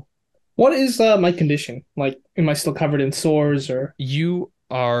do? What is my condition? Like, am I still covered in sores or? You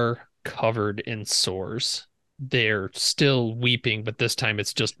are covered in sores. They're still weeping, but this time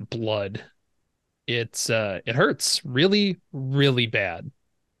it's just blood. It hurts really, really bad.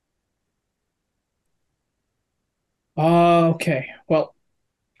 Okay. Well,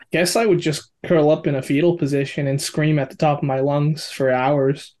 I guess I would just curl up in a fetal position and scream at the top of my lungs for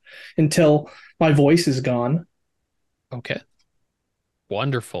hours until my voice is gone. Okay.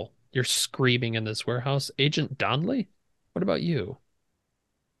 Wonderful. You're screaming in this warehouse. Agent Donley, what about you?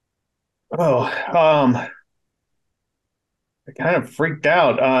 Oh, I kind of freaked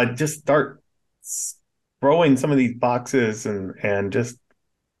out. Just start throwing some of these boxes and just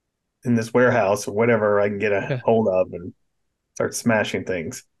in this warehouse or whatever I can get a Okay. hold of and start smashing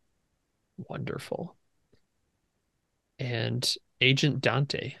things. Wonderful. And Agent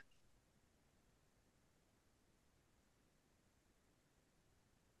Dante.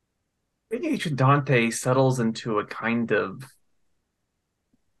 I think Agent Dante settles into a kind of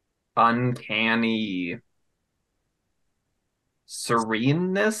uncanny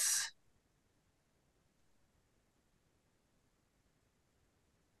sereneness.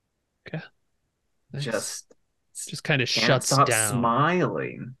 Okay. Nice. Just kind of can't shuts stop down.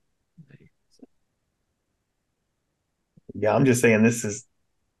 smiling. Yeah, I'm just saying this is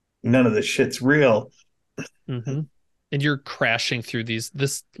none of this shit's real. Mm-hmm. And you're crashing through these.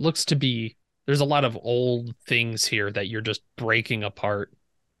 This looks to be, there's a lot of old things here that you're just breaking apart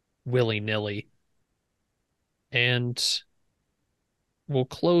willy-nilly. And we'll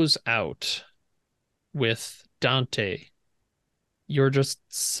close out with Dante. You're just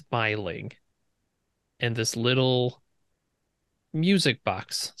smiling, and this little music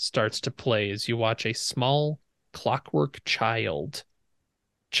box starts to play as you watch a small clockwork child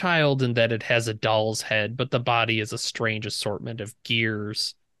in that it has a doll's head, but the body is a strange assortment of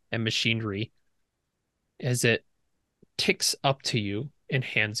gears and machinery, as it ticks up to you and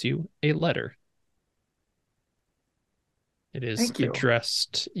hands you a letter. It is Thank you.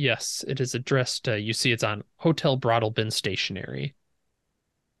 addressed. Yes, it is addressed. You see it's on Hotel Broadalbin stationery.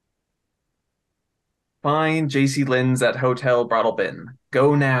 Find JC Linz at Hotel Broadalbin.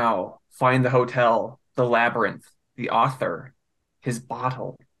 Go now. Find the hotel, the labyrinth, the author, his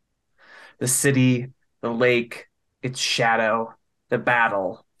bottle, the city, the lake, its shadow, the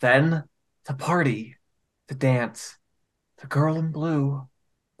battle, then the party, the dance, the girl in blue,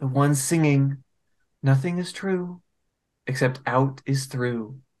 the one singing, nothing is true, except out is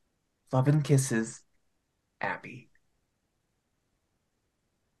through, love and kisses, Abby.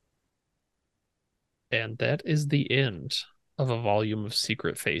 And that is the end of a volume of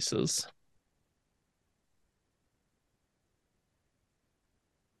Secret Faces.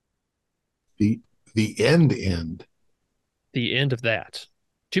 The end. The end of that.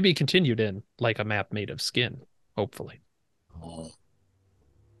 To be continued in Like a Map Made of Skin, hopefully.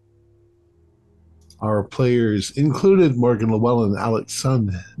 Our players included Morgan Llewellyn, Alex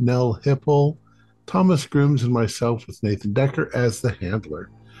Sun, Nell Hipple, Thomas Grooms, and myself with Nathan Decker as the handler.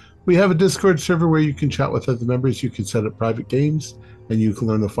 We have a Discord server where you can chat with other members, you can set up private games, and you can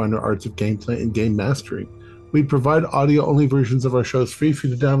learn the finer arts of gameplay and game mastering. We provide audio-only versions of our shows free for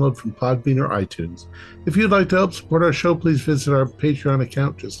you to download from Podbean or iTunes. If you'd like to help support our show, please visit our Patreon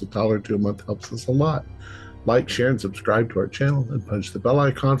account. Just $1 or $2 a month helps us a lot. Like, share, and subscribe to our channel, and punch the bell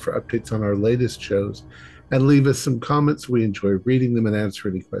icon for updates on our latest shows. And leave us some comments. We enjoy reading them and answer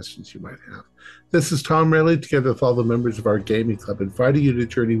any questions you might have. This is Tom Rayleigh, together with all the members of our gaming club, inviting you to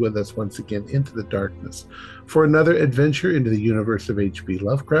journey with us once again into the darkness for another adventure into the universe of H.P.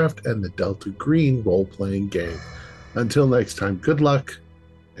 Lovecraft and the Delta Green role-playing game. Until next time, good luck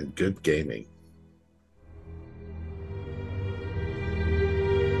and good gaming.